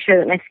to make sure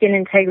that my skin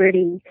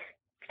integrity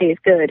stays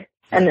good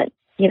and that,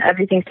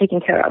 everything's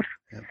taken care of.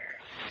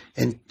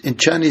 Yeah. In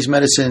Chinese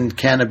medicine,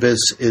 cannabis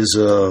is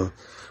a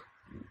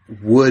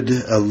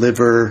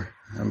liver.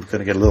 I'm going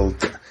to get a little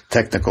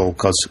technical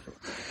because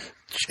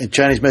in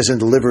Chinese medicine,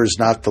 the liver is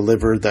not the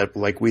liver that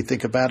like we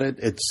think about it.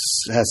 It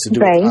has to do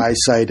with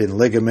eyesight and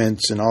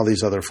ligaments and all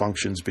these other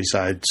functions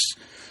besides,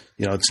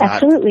 it's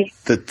Absolutely.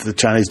 Not that the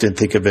Chinese didn't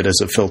think of it as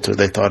a filter.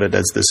 They thought it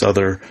as this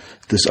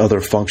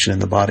other function in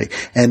the body.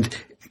 And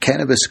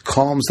cannabis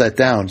calms that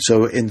down.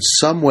 So in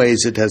some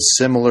ways it has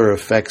similar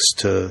effects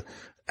to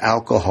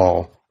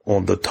alcohol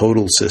on the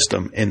total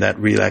system in that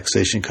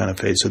relaxation kind of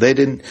phase. So they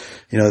didn't,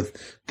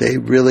 they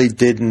really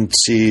didn't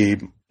see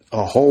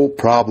a whole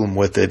problem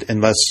with it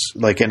unless,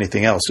 like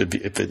anything else,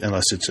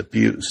 unless it's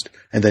abused.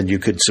 And then you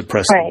could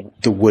suppress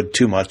the wood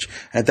too much.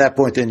 At that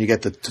point, then you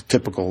get the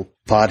typical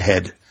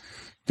pothead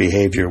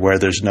behavior where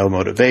there's no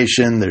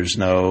motivation,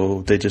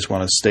 they just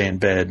want to stay in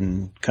bed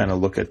and kind of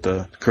look at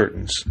the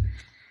curtains.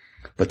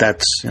 But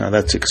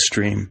that's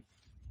extreme.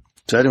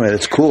 So anyway,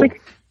 that's cool.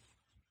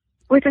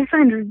 Which I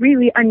find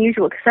really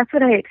unusual because that's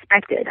what I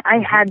expected. I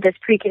had this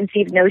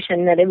preconceived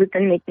notion that it was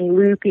going to make me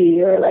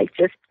loopy or like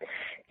just,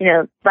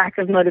 lack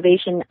of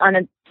motivation,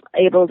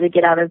 unable to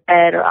get out of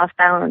bed or off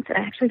balance. And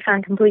I actually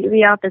found completely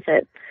the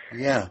opposite.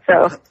 Yeah.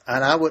 So,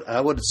 and I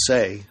would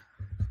say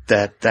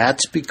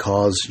that's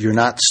because you're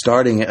not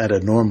starting at a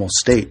normal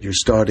state. You're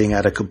starting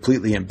at a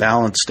completely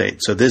imbalanced state.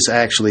 So this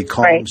actually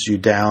calms you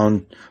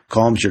down,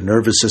 calms your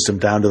nervous system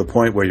down to the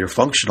point where you're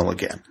functional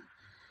again.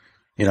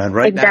 And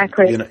right now,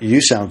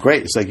 you sound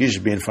great. It's like you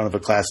should be in front of a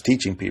class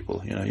teaching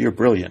people. You're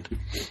brilliant.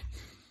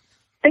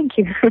 Thank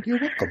you. You're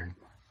welcome.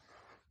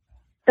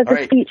 But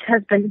the speech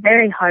has been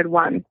very hard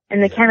won,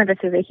 and the cannabis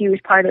is a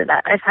huge part of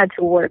that. I've had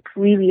to work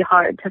really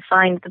hard to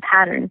find the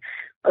pattern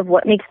of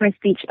what makes my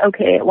speech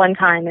okay at one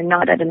time and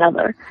not at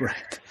another.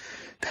 Right.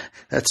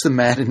 That's the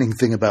maddening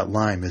thing about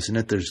Lyme, isn't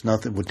it? There's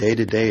nothing, day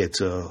to day,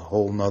 it's a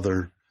whole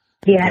nother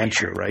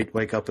adventure, right?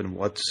 Wake up and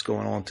what's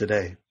going on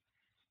today?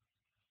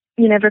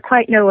 You never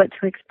quite know what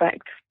to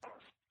expect.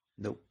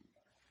 Nope.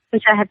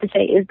 Which I have to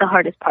say is the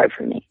hardest part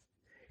for me.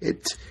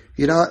 It's,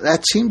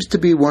 that seems to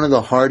be one of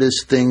the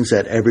hardest things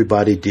that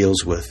everybody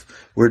deals with.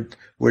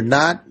 We're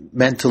not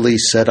mentally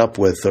set up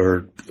with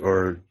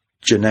or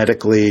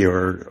genetically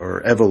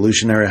or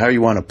evolutionary, how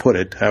you want to put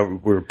it, how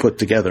we're put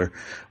together.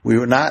 We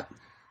were not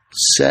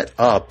set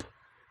up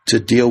to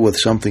deal with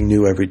something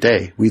new every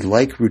day. We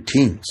like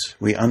routines.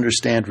 We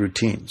understand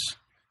routines.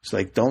 It's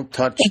like, don't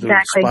touch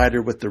the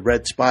spider with the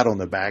red spot on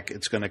the back.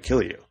 It's going to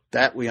kill you.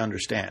 That we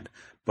understand.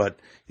 But,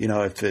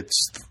 if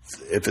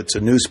it's a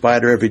new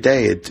spider every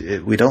day,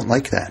 we don't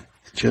like that.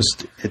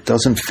 It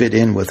doesn't fit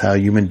in with how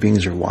human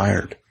beings are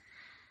wired.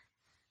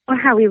 Or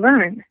how we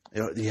learn.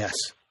 Yes.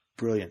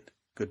 Brilliant.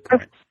 Good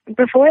point.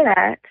 Before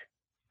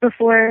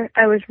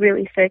I was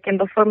really sick and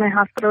before my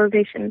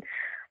hospitalization,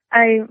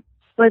 I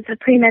was a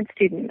pre-med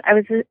student. I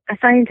was a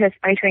scientist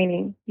by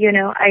training.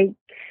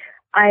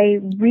 I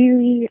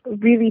really,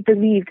 really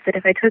believed that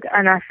if I took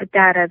enough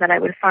data that I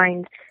would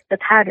find the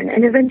pattern.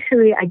 And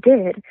eventually I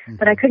did,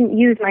 but I couldn't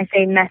use my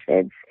same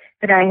methods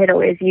that I had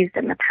always used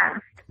in the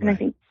past. And I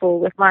think people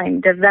with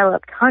Lyme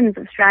develop tons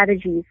of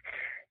strategies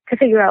to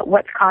figure out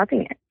what's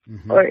causing it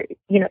or,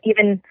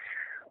 even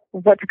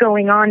what's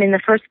going on in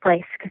the first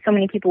place, because so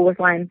many people with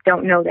Lyme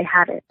don't know they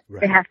have it.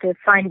 Right. They have to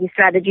find these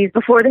strategies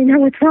before they know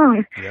what's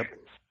wrong. Yep.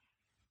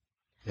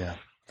 Yeah.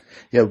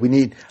 Yeah,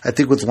 I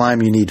think with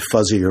Lyme you need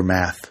fuzzier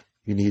math.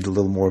 You need a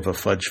little more of a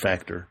fudge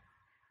factor.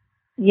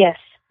 Yes,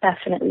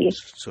 definitely.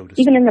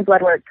 Even in the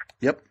blood work.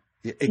 Yep.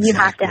 Yeah, exactly. You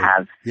have to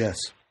have. Yes.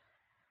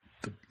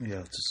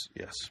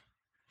 Yes.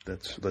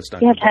 Let's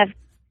not. You have to have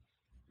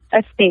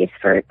a space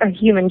for a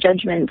human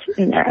judgment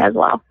in there as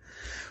well.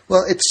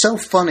 Well, it's so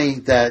funny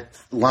that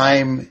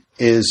Lyme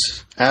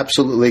is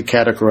absolutely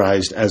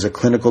categorized as a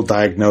clinical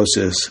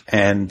diagnosis,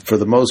 and for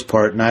the most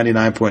part,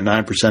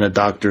 99.9% of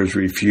doctors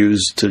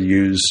refuse to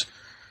use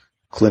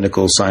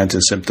clinical signs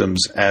and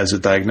symptoms as a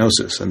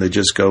diagnosis, and they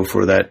just go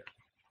for that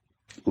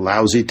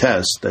lousy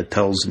test that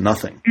tells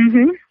nothing.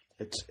 Mm-hmm.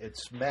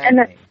 It's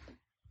maddening.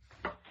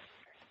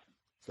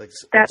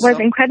 That was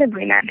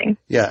incredibly maddening.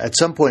 Yeah, at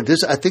some point,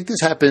 I think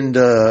this happened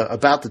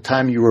about the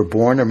time you were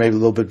born, or maybe a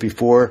little bit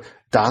before.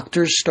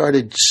 Doctors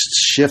started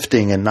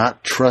shifting and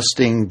not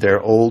trusting their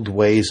old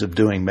ways of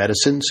doing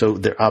medicine, so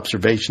their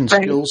observation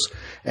skills,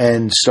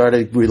 and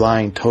started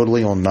relying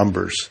totally on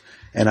numbers.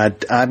 And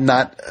I'm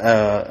not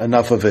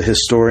enough of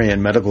a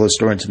medical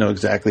historian to know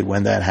exactly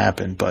when that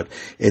happened, but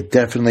it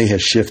definitely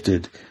has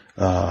shifted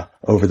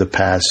over the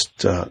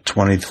past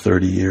 20 to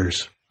 30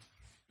 years.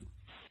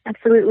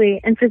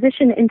 Absolutely. And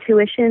physician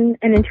intuition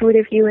and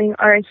intuitive healing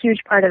are a huge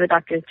part of a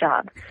doctor's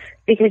job,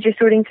 because you're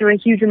sorting through a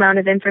huge amount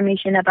of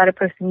information about a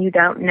person you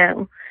don't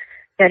know.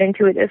 That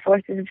intuitive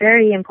force is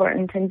very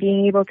important, and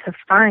being able to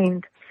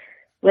find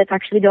what's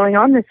actually going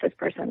on with this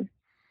person.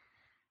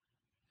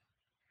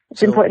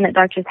 It's important that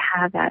doctors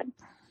have that.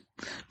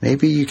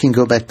 Maybe you can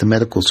go back to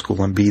medical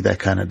school and be that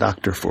kind of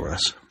doctor for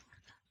us.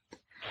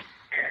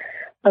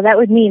 Well, that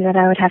would mean that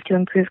I would have to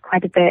improve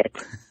quite a bit.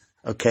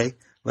 Okay,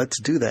 let's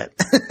do that.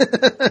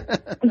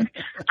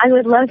 I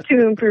would love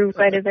to improve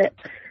quite a bit.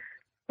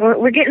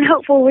 We're getting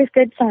hopeful with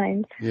good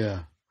signs.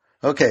 Yeah.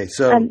 Okay,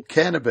 so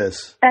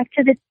cannabis. Back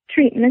to the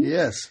treatment.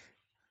 Yes.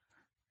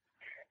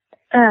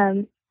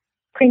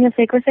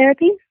 Craniosacral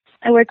therapy.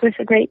 I work with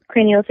a great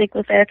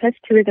craniosacral therapist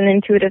who is an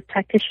intuitive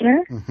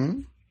practitioner.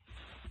 Mm-hmm.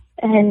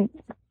 And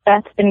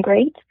that's been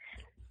great.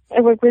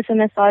 I work with a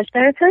massage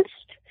therapist.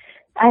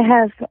 I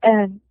have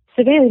a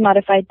severely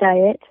modified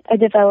diet. I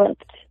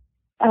developed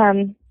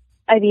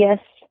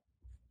IBS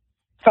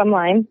from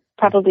Lyme,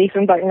 probably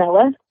from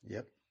Bartonella.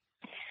 Yep.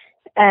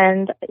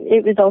 And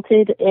it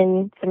resulted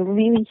in some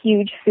really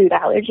huge food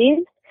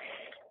allergies.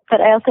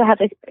 But I also have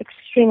an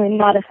extremely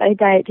modified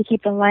diet to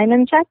keep the Lyme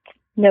in check.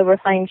 No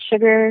refined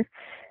sugar,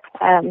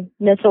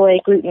 no soy,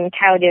 gluten,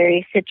 cow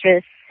dairy,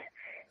 citrus,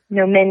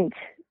 no mint,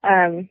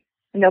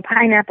 no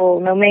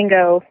pineapple, no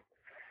mango,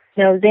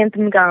 no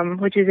xanthan gum,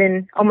 which is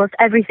in almost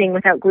everything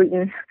without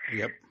gluten.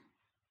 Yep.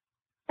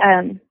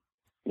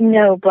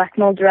 No black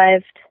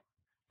mold-derived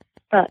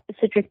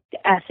citric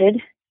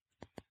acid.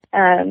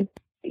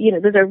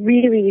 Those are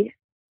really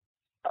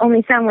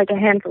only sound like a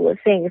handful of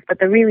things, but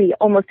they're really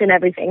almost in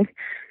everything.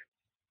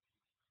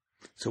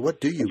 So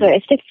what do you So I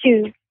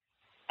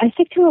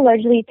stick to a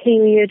largely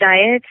paleo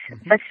diet.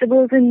 Mm-hmm.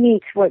 Vegetables and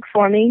meats work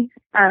for me.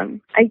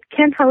 I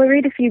can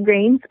tolerate a few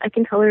grains. I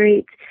can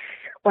tolerate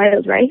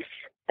wild rice.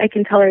 I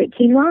can tolerate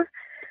quinoa.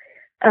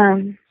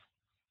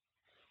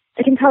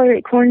 I can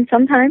tolerate corn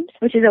sometimes,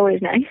 which is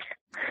always nice.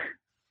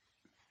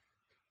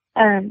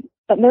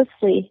 But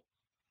mostly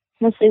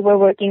we're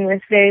working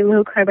with very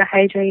low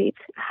carbohydrates,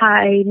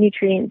 high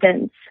nutrient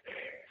dense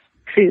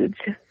foods.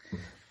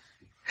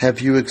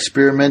 Have you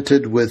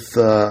experimented with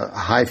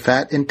high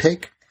fat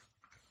intake?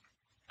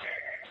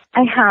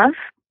 I have.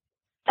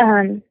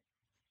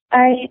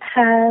 I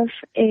have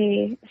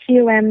a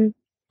COMPT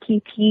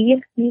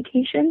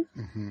mutation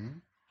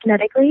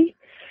genetically.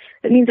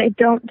 It means I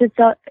don't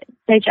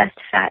digest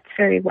fat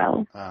very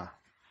well.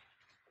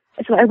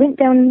 So I went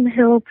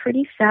downhill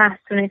pretty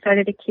fast when I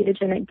started a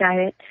ketogenic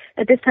diet.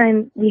 At this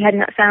time, we had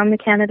not found the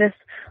cannabis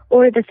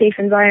or the safe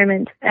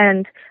environment,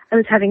 and I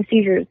was having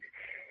seizures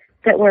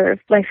that were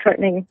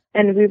life-threatening,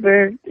 and we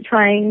were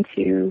trying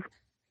to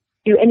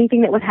do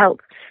anything that would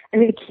help.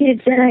 And the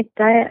ketogenic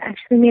diet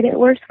actually made it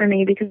worse for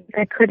me because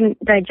I couldn't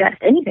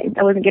digest anything.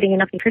 I wasn't getting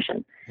enough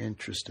nutrition.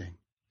 Interesting.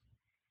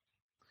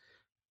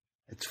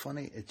 It's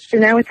funny. So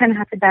now we kind of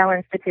have to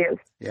balance the two.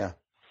 Yeah.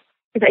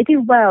 Because I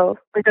do well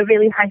with a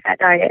really high-fat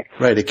diet.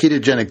 Right. A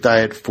ketogenic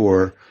diet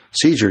for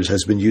seizures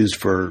has been used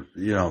for,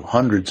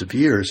 hundreds of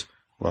years.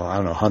 Well, I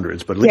don't know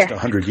hundreds, but at least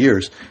 100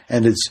 years.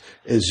 And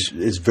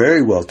is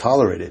very well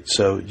tolerated.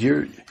 So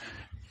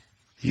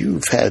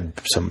you've had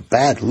some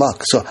bad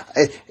luck. So,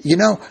 I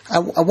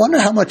wonder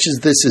how much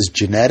of this is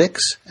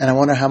genetics, and I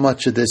wonder how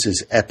much of this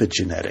is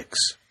epigenetics.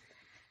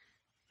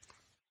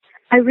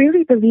 I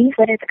really believe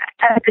that it's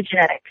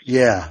epigenetics.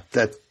 Yeah,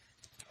 that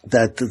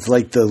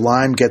like the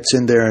Lyme gets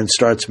in there and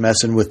starts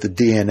messing with the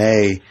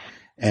DNA,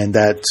 and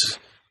it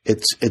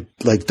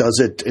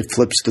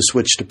flips the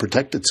switch to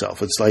protect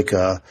itself. It's like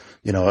a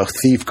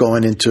thief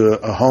going into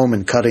a home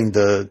and cutting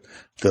the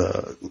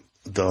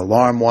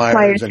alarm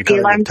wires and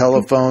cutting the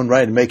telephone,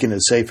 right, and making it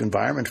a safe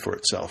environment for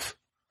itself.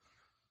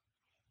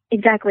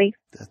 Exactly.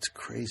 That's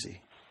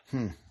crazy.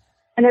 And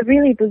I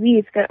really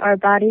believe that our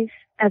bodies,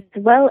 as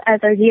well as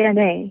our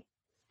DNA,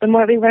 the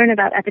more we learn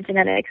about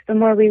epigenetics, the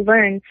more we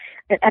learn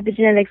that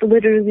epigenetics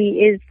literally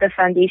is the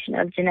foundation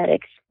of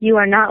genetics. You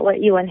are not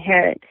what you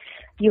inherit.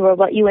 You are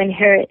what you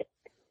inherit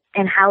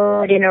and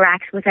how it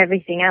interacts with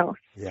everything else.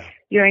 Yeah.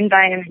 Your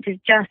environment is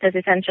just as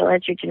essential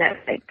as your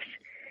genetics.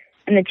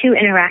 And the two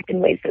interact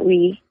in ways that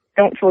we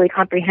don't fully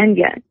comprehend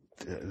yet.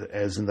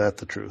 Isn't that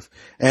the truth?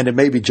 And it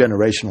may be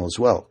generational as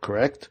well,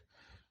 correct?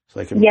 It's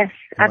like yes,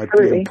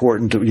 absolutely. Might be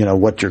important to,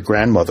 what your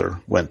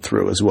grandmother went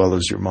through as well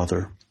as your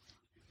mother.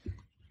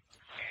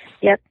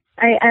 Yep.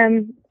 I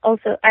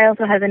also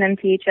have an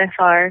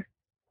MTHFR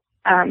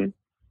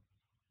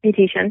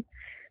mutation,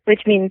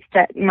 which means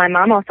that my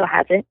mom also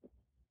has it,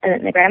 and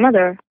that my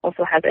grandmother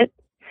also has it,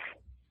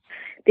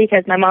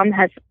 because my mom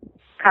has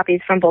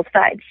copies from both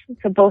sides.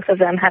 So both of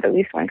them have at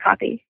least one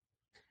copy.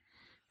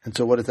 And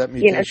so what does that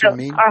mutation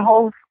mean?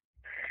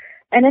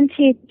 An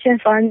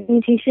MTHFR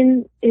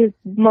mutation is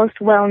most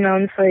well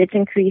known for its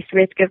increased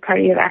risk of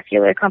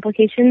cardiovascular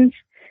complications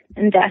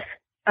and death,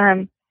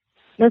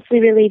 mostly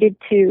related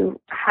to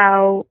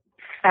how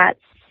fats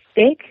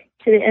stick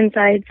to the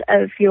insides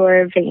of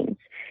your veins.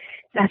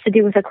 It has to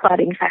do with a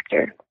clotting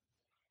factor.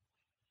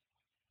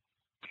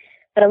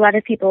 But a lot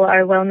of people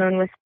are well known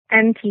with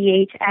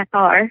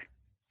MTHFR,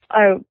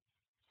 are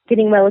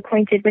getting well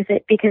acquainted with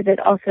it because it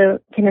also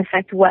can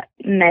affect what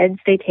meds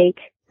they take.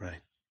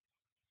 Right.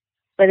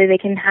 Whether they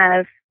can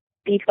have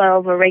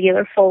B12 or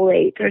regular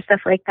folate or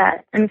stuff like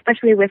that. And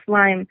especially with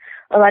Lyme,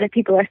 a lot of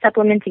people are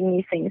supplementing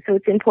these things. So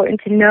it's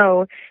important to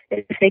know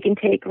if they can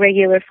take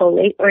regular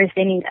folate or if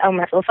they need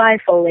L-methyl-5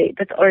 folate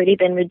that's already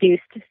been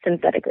reduced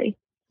synthetically.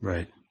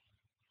 Right.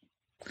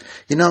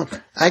 You know,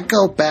 I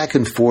go back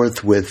and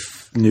forth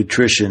with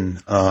nutrition,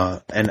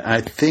 and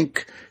I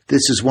think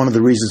this is one of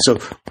the reasons. So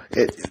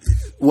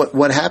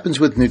what happens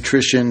with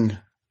nutrition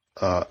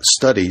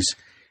studies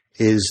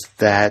is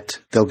that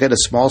they'll get a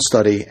small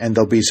study and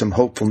there'll be some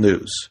hopeful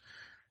news.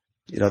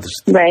 You know,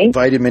 right.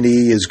 Vitamin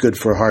E is good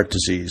for heart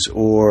disease,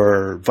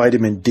 or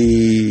vitamin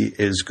D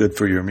is good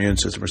for your immune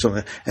system or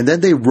something. And then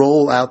they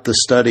roll out the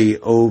study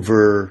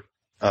over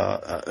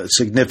a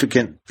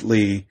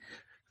significantly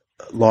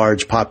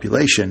large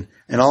population,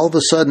 and all of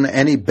a sudden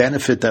any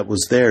benefit that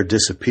was there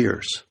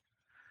disappears.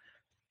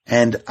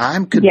 And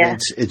I'm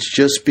convinced it's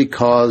just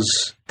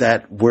because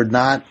that we're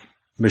not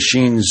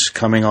machines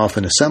coming off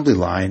an assembly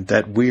line,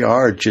 that we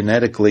are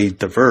genetically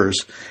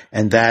diverse,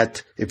 and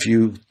that if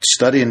you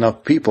study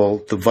enough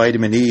people, the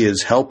vitamin E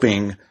is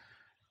helping.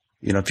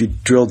 You know, if you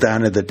drill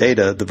down into the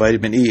data, the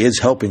vitamin E is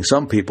helping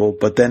some people,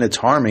 but then it's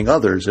harming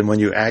others. And when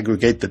you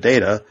aggregate the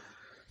data,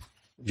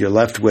 you're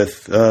left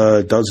with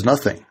does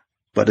nothing.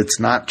 But it's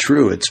not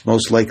true. It's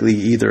most likely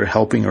either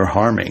helping or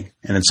harming,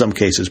 and in some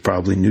cases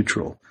probably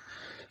neutral.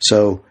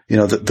 So, you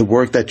know, the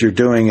work that you're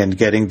doing and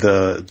getting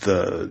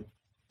the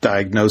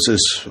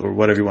diagnosis, or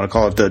whatever you want to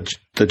call it,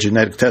 the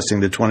genetic testing,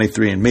 the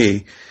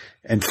 23andMe,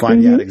 and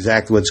finding out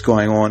exactly what's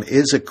going on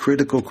is a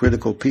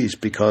critical piece,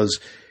 because,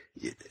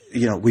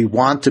 you know, we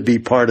want to be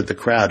part of the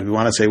crowd. We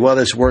want to say, well,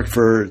 this worked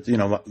for, you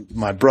know,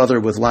 my brother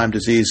with Lyme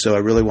disease, so I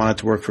really want it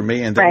to work for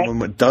me. And then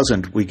when it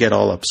doesn't, we get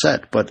all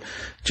upset. But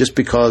just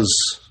because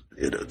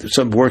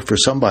some worked for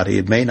somebody,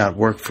 it may not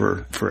work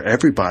for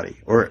everybody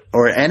or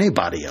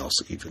anybody else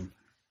even.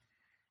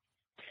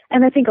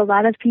 And I think a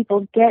lot of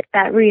people get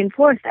that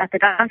reinforced at the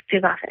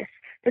doctor's office.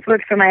 This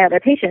worked for my other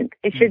patient.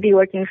 It should be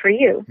working for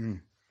you.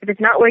 If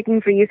it's not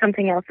working for you,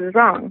 something else is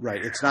wrong.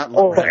 Right. It's not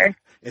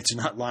it's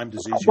not Lyme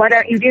disease. What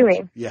are you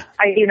doing? Yeah.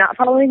 Are you not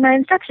following my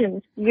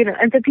instructions? You know,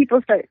 and so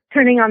people start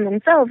turning on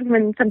themselves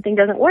when something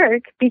doesn't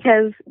work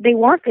because they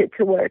want it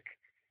to work.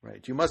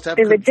 Right. You must have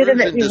they conversion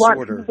legitimately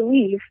disorder. Want to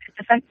believe it's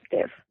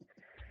effective.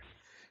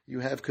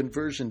 You have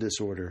conversion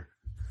disorder.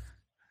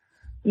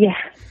 Yeah.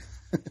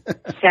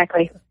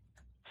 Exactly.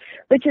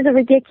 Which is a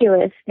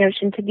ridiculous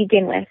notion to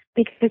begin with,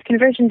 because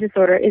conversion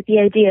disorder is the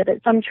idea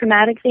that some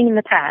traumatic thing in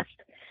the past,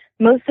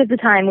 most of the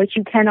time which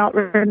you cannot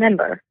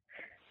remember,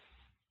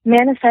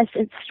 manifests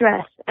its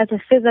stress as a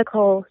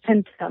physical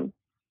symptom.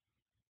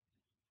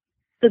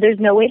 So there's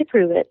no way to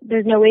prove it.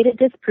 There's no way to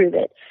disprove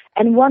it.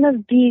 And one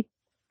of the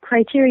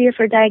criteria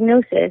for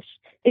diagnosis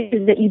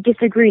is that you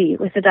disagree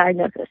with the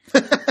diagnosis.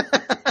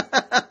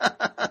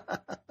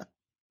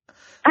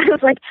 I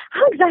was like,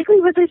 how exactly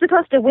was I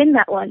supposed to win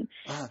that one?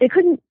 They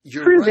couldn't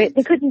prove it.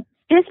 They couldn't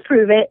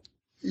disprove it.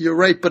 You're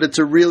right, but it's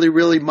a really,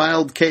 really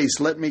mild case.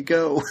 Let me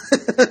go.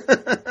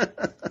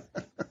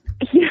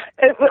 Yeah,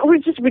 it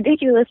was just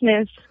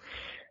ridiculousness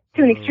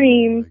to an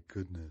extreme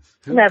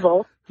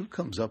level. Who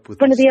comes up with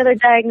one of the other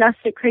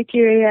diagnostic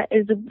criteria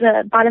is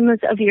the bottoms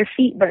of your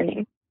feet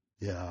burning.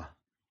 Yeah.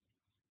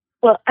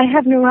 Well, I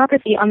have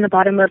neuropathy on the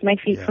bottom of my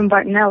feet from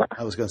Bartonella.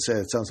 I was going to say,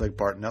 it sounds like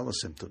Bartonella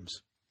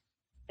symptoms.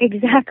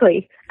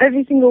 Exactly.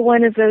 Every single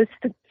one of those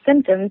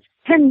symptoms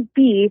can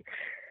be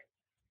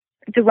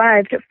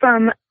derived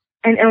from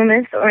an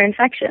illness or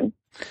infection.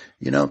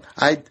 You know,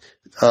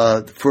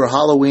 for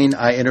Halloween,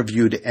 I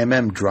interviewed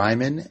M.M.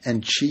 Dryman,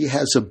 and she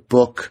has a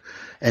book,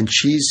 and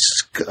she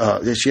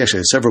actually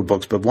has several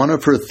books, but one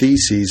of her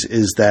theses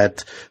is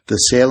that the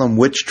Salem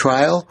witch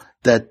trial,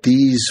 that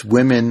these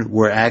women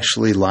were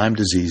actually Lyme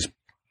disease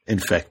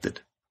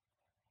infected.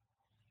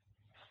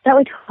 That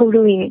would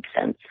totally make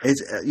sense.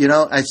 You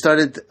know, I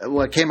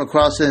came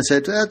across it and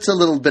said, that's a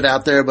little bit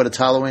out there, but it's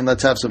Halloween.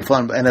 Let's have some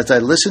fun. And as I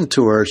listened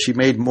to her, she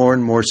made more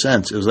and more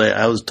sense. It was like,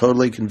 I was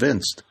totally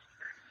convinced.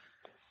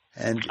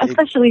 And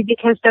especially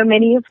because so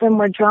many of them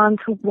were drawn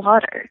to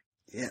water.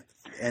 Yeah.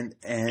 And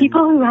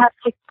people who have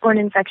tick-borne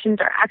infections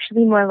are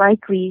actually more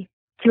likely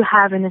to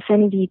have an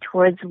affinity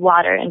towards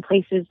water in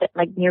places that,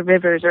 like near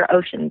rivers or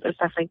oceans or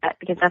stuff like that,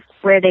 because that's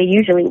where they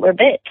usually were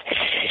bit.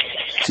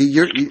 See,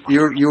 you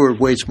were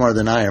way smarter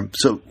than I am.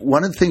 So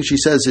one of the things she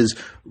says is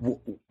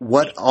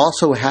what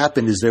also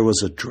happened is there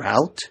was a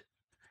drought,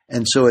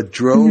 and so it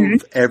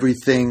drove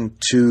everything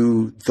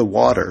to the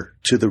water,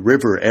 to the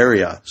river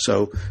area.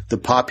 So the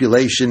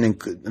population,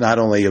 not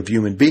only of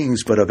human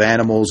beings but of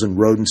animals and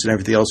rodents and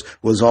everything else,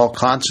 was all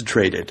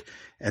concentrated,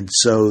 and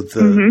so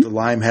the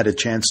Lyme had a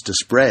chance to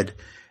spread.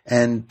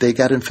 And they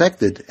got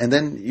infected. And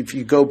then if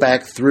you go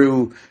back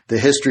through the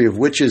history of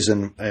witches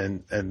and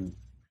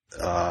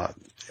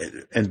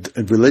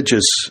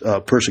religious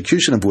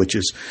persecution of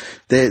witches,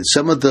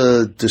 some of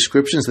the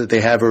descriptions that they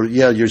have are,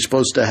 you're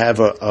supposed to have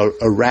a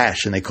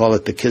rash, and they call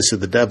it the kiss of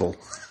the devil.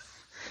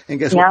 And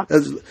guess what?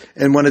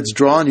 And when it's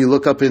drawn, you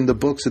look up in the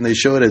books and they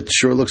show it. It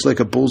sure looks like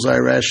a bullseye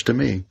rash to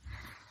me.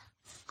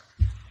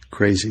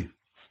 Crazy.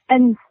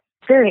 And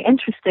very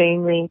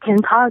interestingly,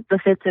 can cause the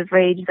fits of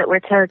rage that were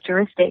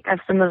characteristic of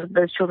some of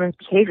those children's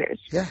behaviors.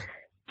 Yeah.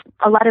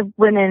 A lot of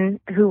women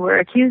who were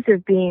accused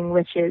of being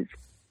witches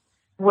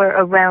were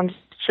around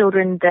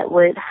children that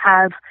would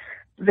have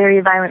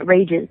very violent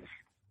rages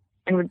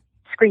and would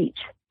screech.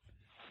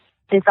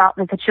 They thought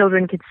that the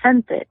children could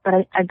sense it, but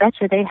I bet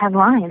you they have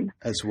Lyme.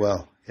 As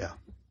well, yeah.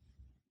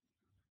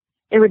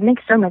 It would make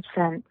so much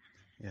sense.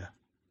 Yeah.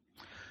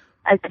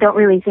 I don't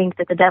really think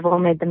that the devil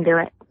made them do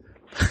it.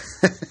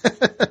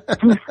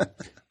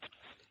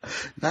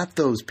 Not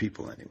those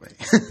people, anyway.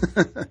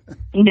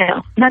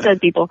 No, not those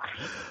people.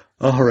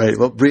 All right.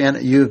 Well,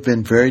 Brianna, you've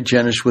been very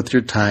generous with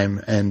your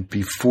time. And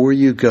before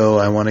you go,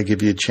 I want to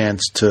give you a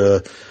chance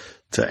to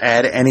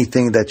add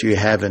anything that you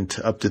haven't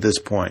up to this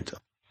point.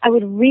 I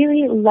would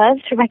really love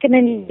to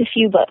recommend a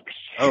few books.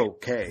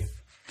 Okay.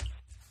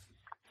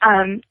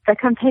 The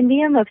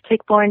Compendium of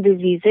Tick-Borne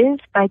Diseases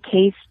by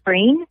Kay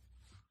Spreen.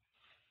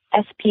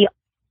 Spreen.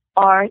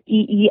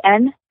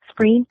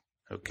 Spreen.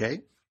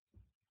 Okay.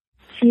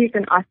 She's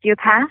an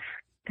osteopath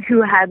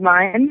who had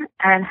Lyme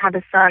and had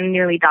a son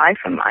nearly die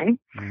from Lyme.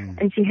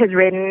 And she has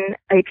written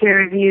a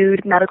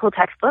peer-reviewed medical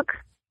textbook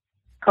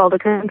called The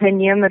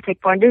Compendium of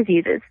Tick-Borne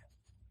Diseases.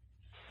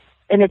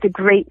 And it's a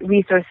great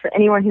resource for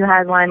anyone who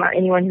has Lyme or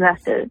anyone who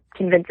has to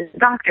convince a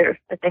doctor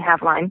that they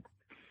have Lyme.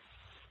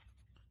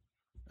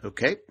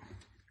 Okay.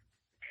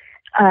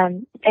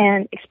 And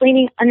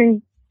Explaining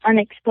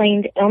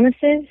Unexplained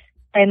Illnesses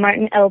by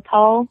Martin L.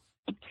 Paul.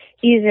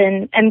 He's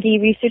an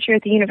MD researcher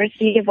at the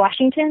University of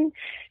Washington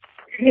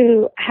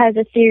who has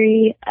a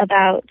theory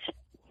about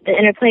the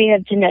interplay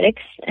of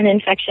genetics and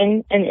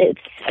infection and its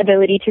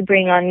ability to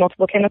bring on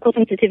multiple chemical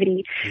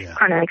sensitivity,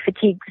 chronic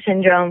fatigue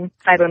syndrome,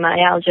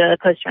 fibromyalgia,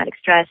 post-traumatic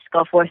stress,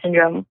 Gulf War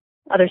syndrome,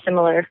 other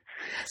similar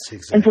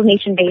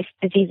inflammation-based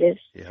diseases.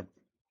 Yep.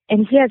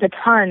 And he has a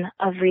ton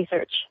of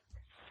research,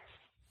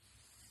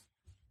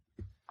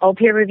 all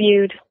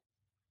peer-reviewed,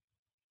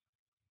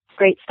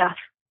 great stuff.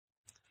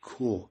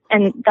 Cool.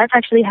 And that's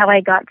actually how I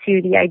got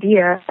to the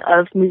idea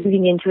of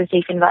moving into a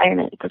safe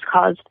environment, which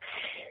caused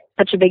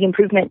such a big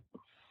improvement.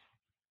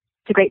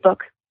 It's a great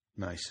book.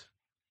 Nice.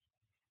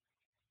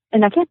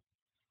 And that's it.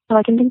 All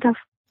I can think of.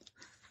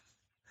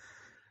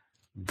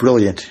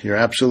 Brilliant. You're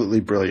absolutely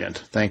brilliant.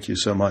 Thank you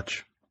so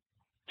much.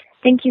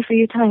 Thank you for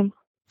your time.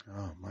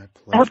 Oh, my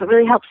pleasure. I hope it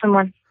really helps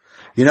someone.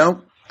 You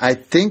know, I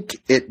think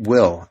it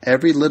will.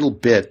 Every little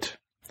bit.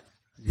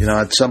 You know,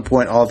 at some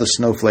point, all the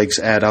snowflakes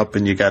add up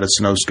and you got a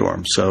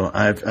snowstorm. So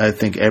I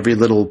think every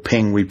little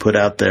ping we put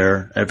out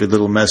there, every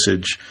little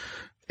message,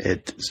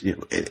 it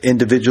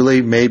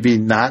individually, maybe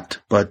not,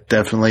 but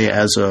definitely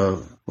as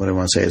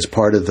as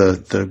part of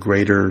the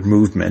greater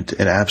movement,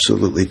 it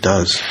absolutely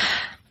does.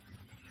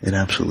 It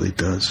absolutely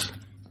does.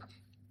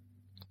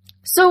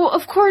 So,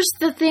 of course,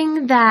 the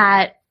thing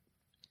that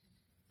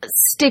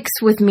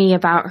sticks with me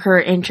about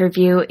her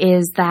interview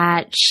is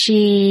that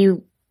she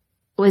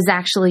was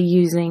actually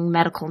using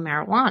medical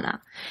marijuana.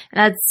 And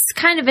that's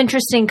kind of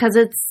interesting because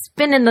it's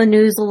been in the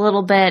news a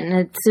little bit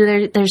and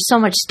there's so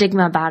much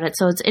stigma about it.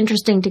 So it's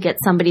interesting to get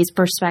somebody's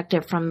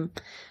perspective from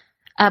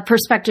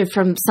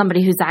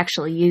somebody who's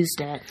actually used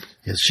it.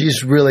 Yes,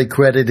 she's really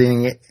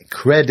crediting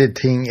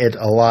it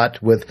a lot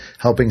with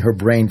helping her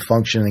brain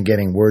function and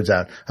getting words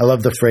out. I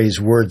love the phrase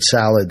word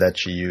salad that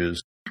she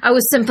used. I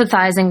was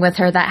sympathizing with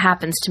her. That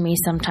happens to me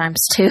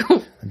sometimes too.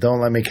 Don't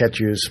let me catch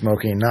you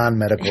smoking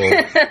non-medical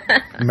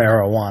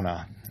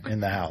marijuana in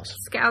the house.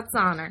 Scout's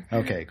honor.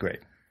 Okay, great.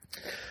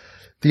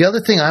 The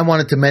other thing I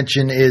wanted to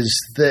mention is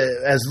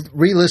as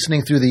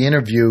re-listening through the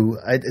interview,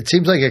 it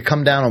seems like it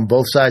come down on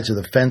both sides of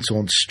the fence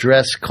on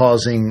stress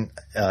causing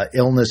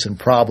illness and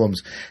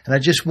problems. And I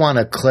just want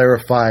to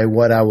clarify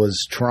what I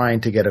was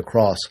trying to get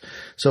across.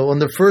 So on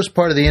the first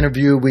part of the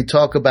interview, we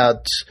talk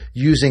about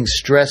using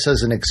stress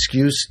as an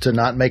excuse to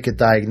not make a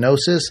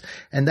diagnosis.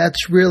 And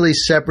that's really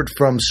separate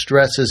from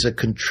stress as a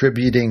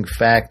contributing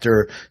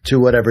factor to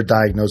whatever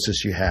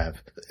diagnosis you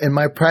have. In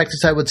my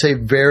practice, I would say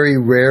very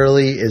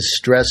rarely is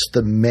stress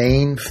the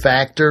main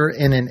factor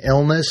in an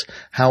illness.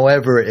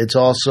 However, it's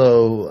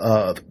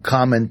also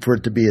common for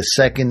it to be a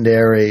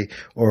secondary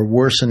or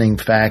worsening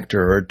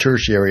factor or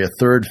tertiary, a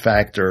third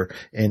factor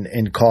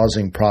in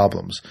causing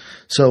problems.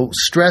 So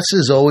stress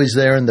is always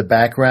there in the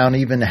background,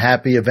 even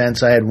happy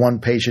events. I had one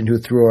patient who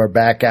threw her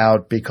back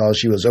out because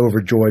she was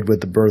overjoyed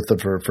with the birth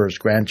of her first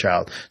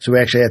grandchild. So we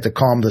actually had to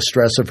calm the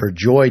stress of her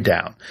joy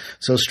down.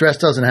 So stress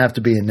doesn't have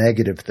to be a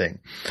negative thing,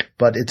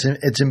 but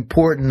it's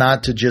important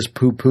not to just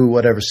poo-poo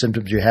whatever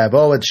symptoms you have.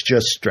 Oh, it's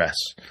just stress.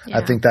 Yeah.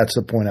 I think that's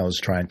the point I was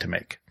trying to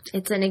make.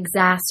 It's an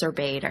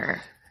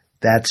exacerbator.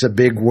 That's a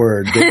big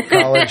word, big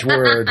college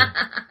word.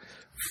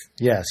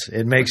 Yes,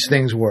 it makes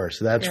things worse.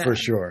 That's for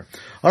sure.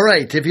 All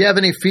right. If you have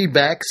any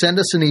feedback, send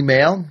us an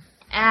email.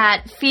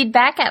 At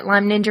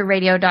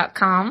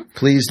feedback@LymeNinjaRadio.com.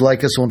 Please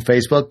like us on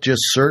Facebook.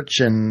 Just search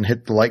and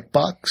hit the like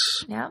box.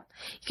 Yep.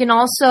 You can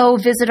also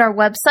visit our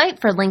website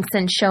for links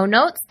and show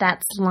notes.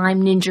 That's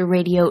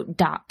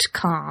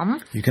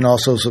LymeNinjaRadio.com. You can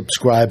also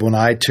subscribe on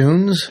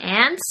iTunes.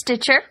 And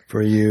Stitcher.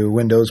 For you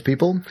Windows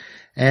people.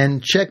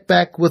 And check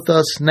back with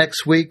us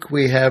next week.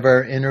 We have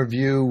our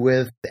interview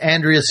with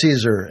Andrea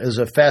Caesar. It's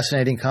a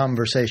fascinating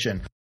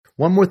conversation.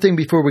 One more thing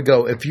before we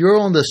go. If you're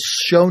on the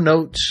show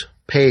notes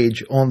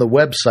page on the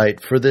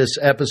website for this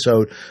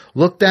episode,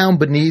 look down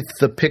beneath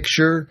the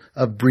picture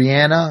of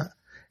Brianna,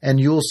 and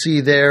you'll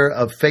see there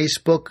a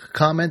Facebook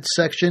comment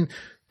section.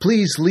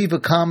 Please leave a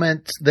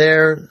comment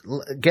there,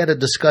 get a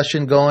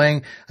discussion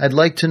going. I'd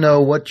like to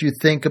know what you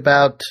think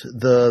about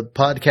the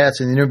podcast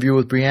and the interview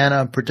with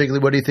Brianna,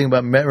 particularly what do you think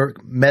about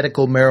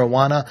medical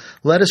marijuana?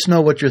 Let us know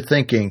what you're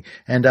thinking,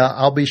 and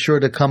I'll be sure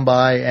to come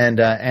by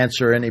and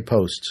answer any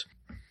posts.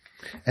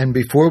 And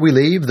before we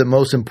leave, the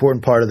most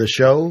important part of the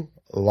show,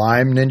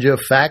 Lyme Ninja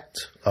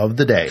Fact of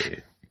the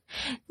Day.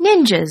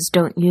 Ninjas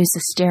don't use a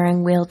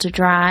steering wheel to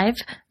drive.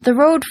 The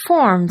road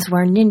forms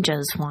where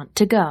ninjas want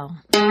to go.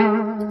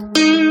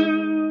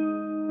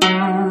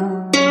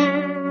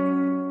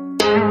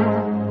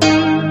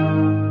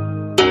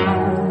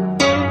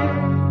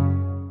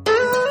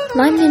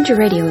 Lyme Ninja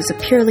Radio is a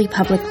purely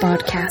public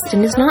broadcast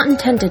and is not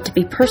intended to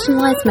be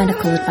personalized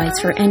medical advice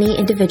for any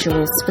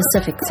individual's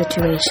specific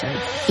situation.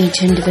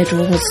 Each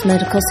individual's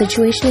medical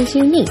situation is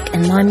unique,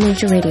 and Lyme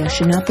Ninja Radio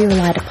should not be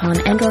relied upon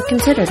and or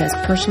considered as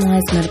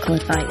personalized medical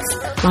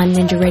advice. Lyme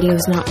Ninja Radio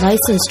is not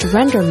licensed to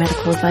render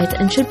medical advice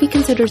and should be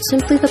considered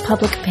simply the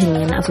public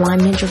opinion of Lyme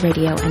Ninja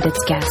Radio and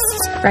its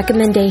guests.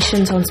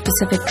 Recommendations on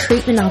specific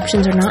treatment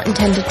options are not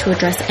intended to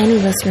address any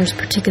listener's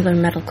particular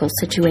medical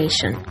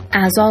situation.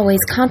 As always,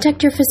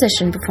 contact your physician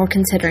before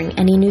considering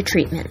any new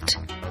treatment.